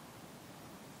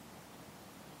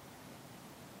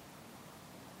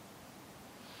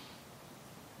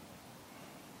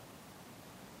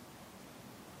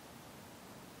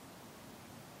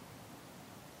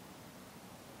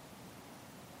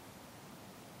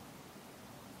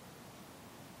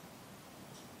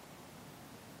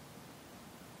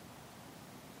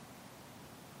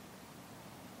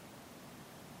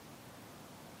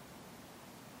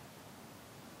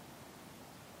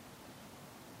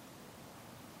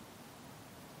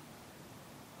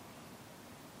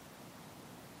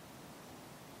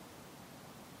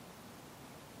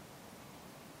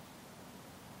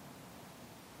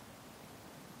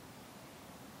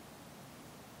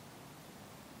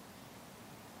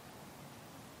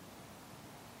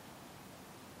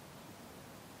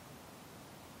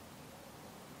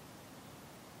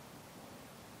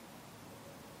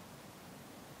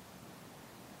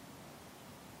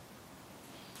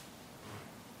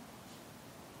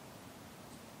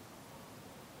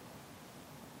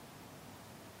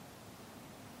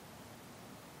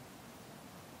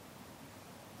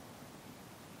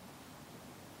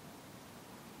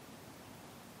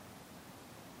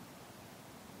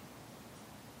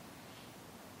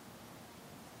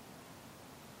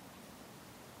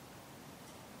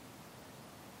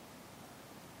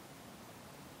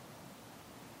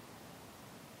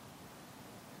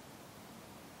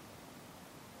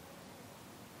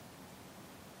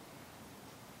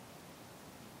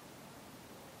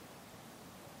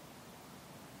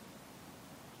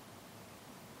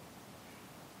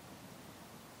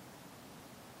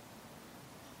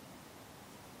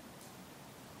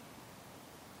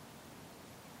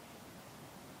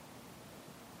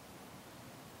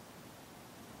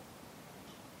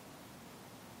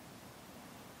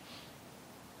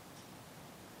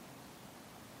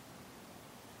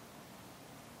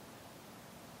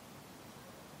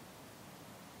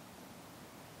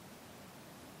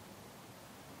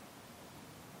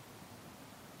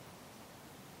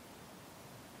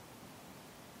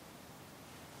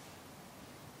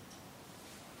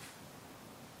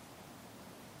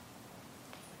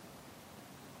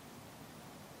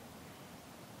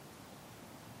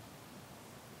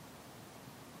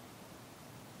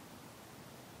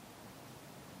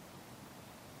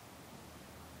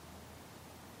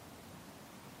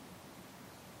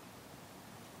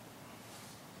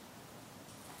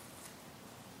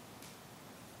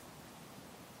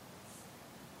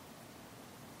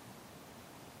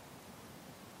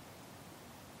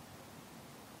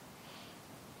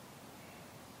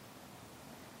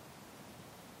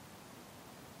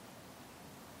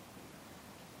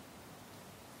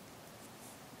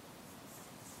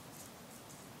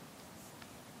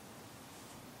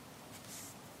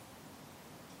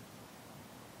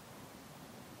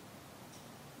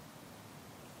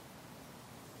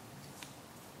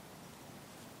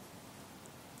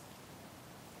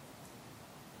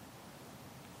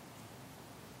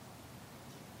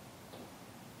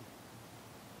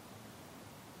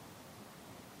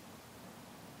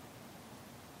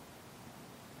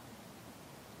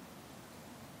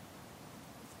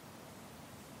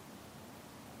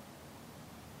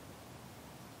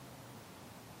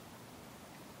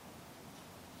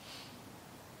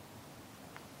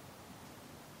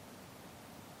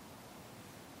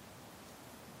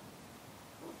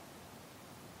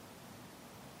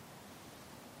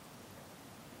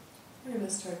 We're going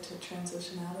to start to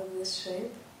transition out of this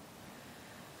shape.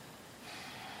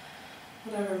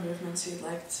 Whatever movements you'd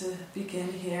like to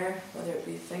begin here, whether it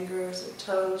be fingers or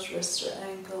toes, wrists or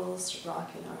ankles,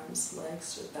 rocking arms,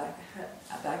 legs, or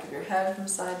back of your head from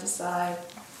side to side.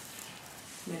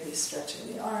 Maybe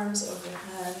stretching the arms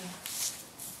overhead.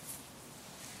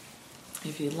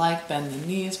 If you'd like, bend the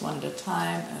knees one at a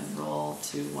time and roll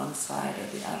to one side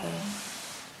or the other.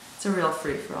 It's a real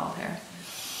free-for-all here.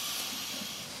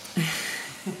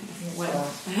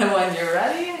 When you're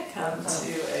ready, come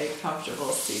to a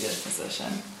comfortable seated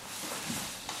position.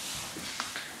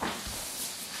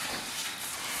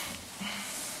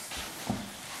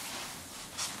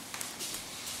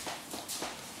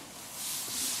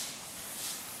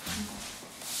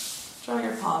 Draw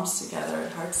your palms together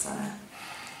at heart center.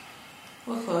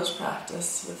 We'll close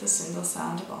practice with a single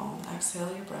sound of Om.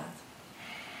 Exhale your breath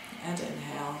and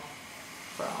inhale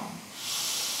for Om.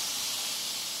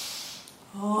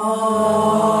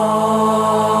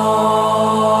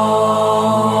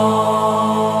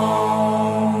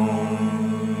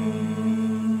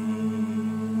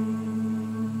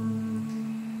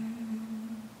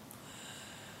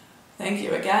 Thank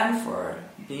you again for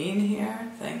being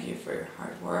here. Thank you for your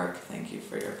hard work. Thank you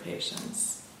for your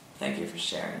patience. Thank you for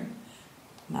sharing.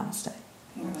 Namaste.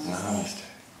 Namaste.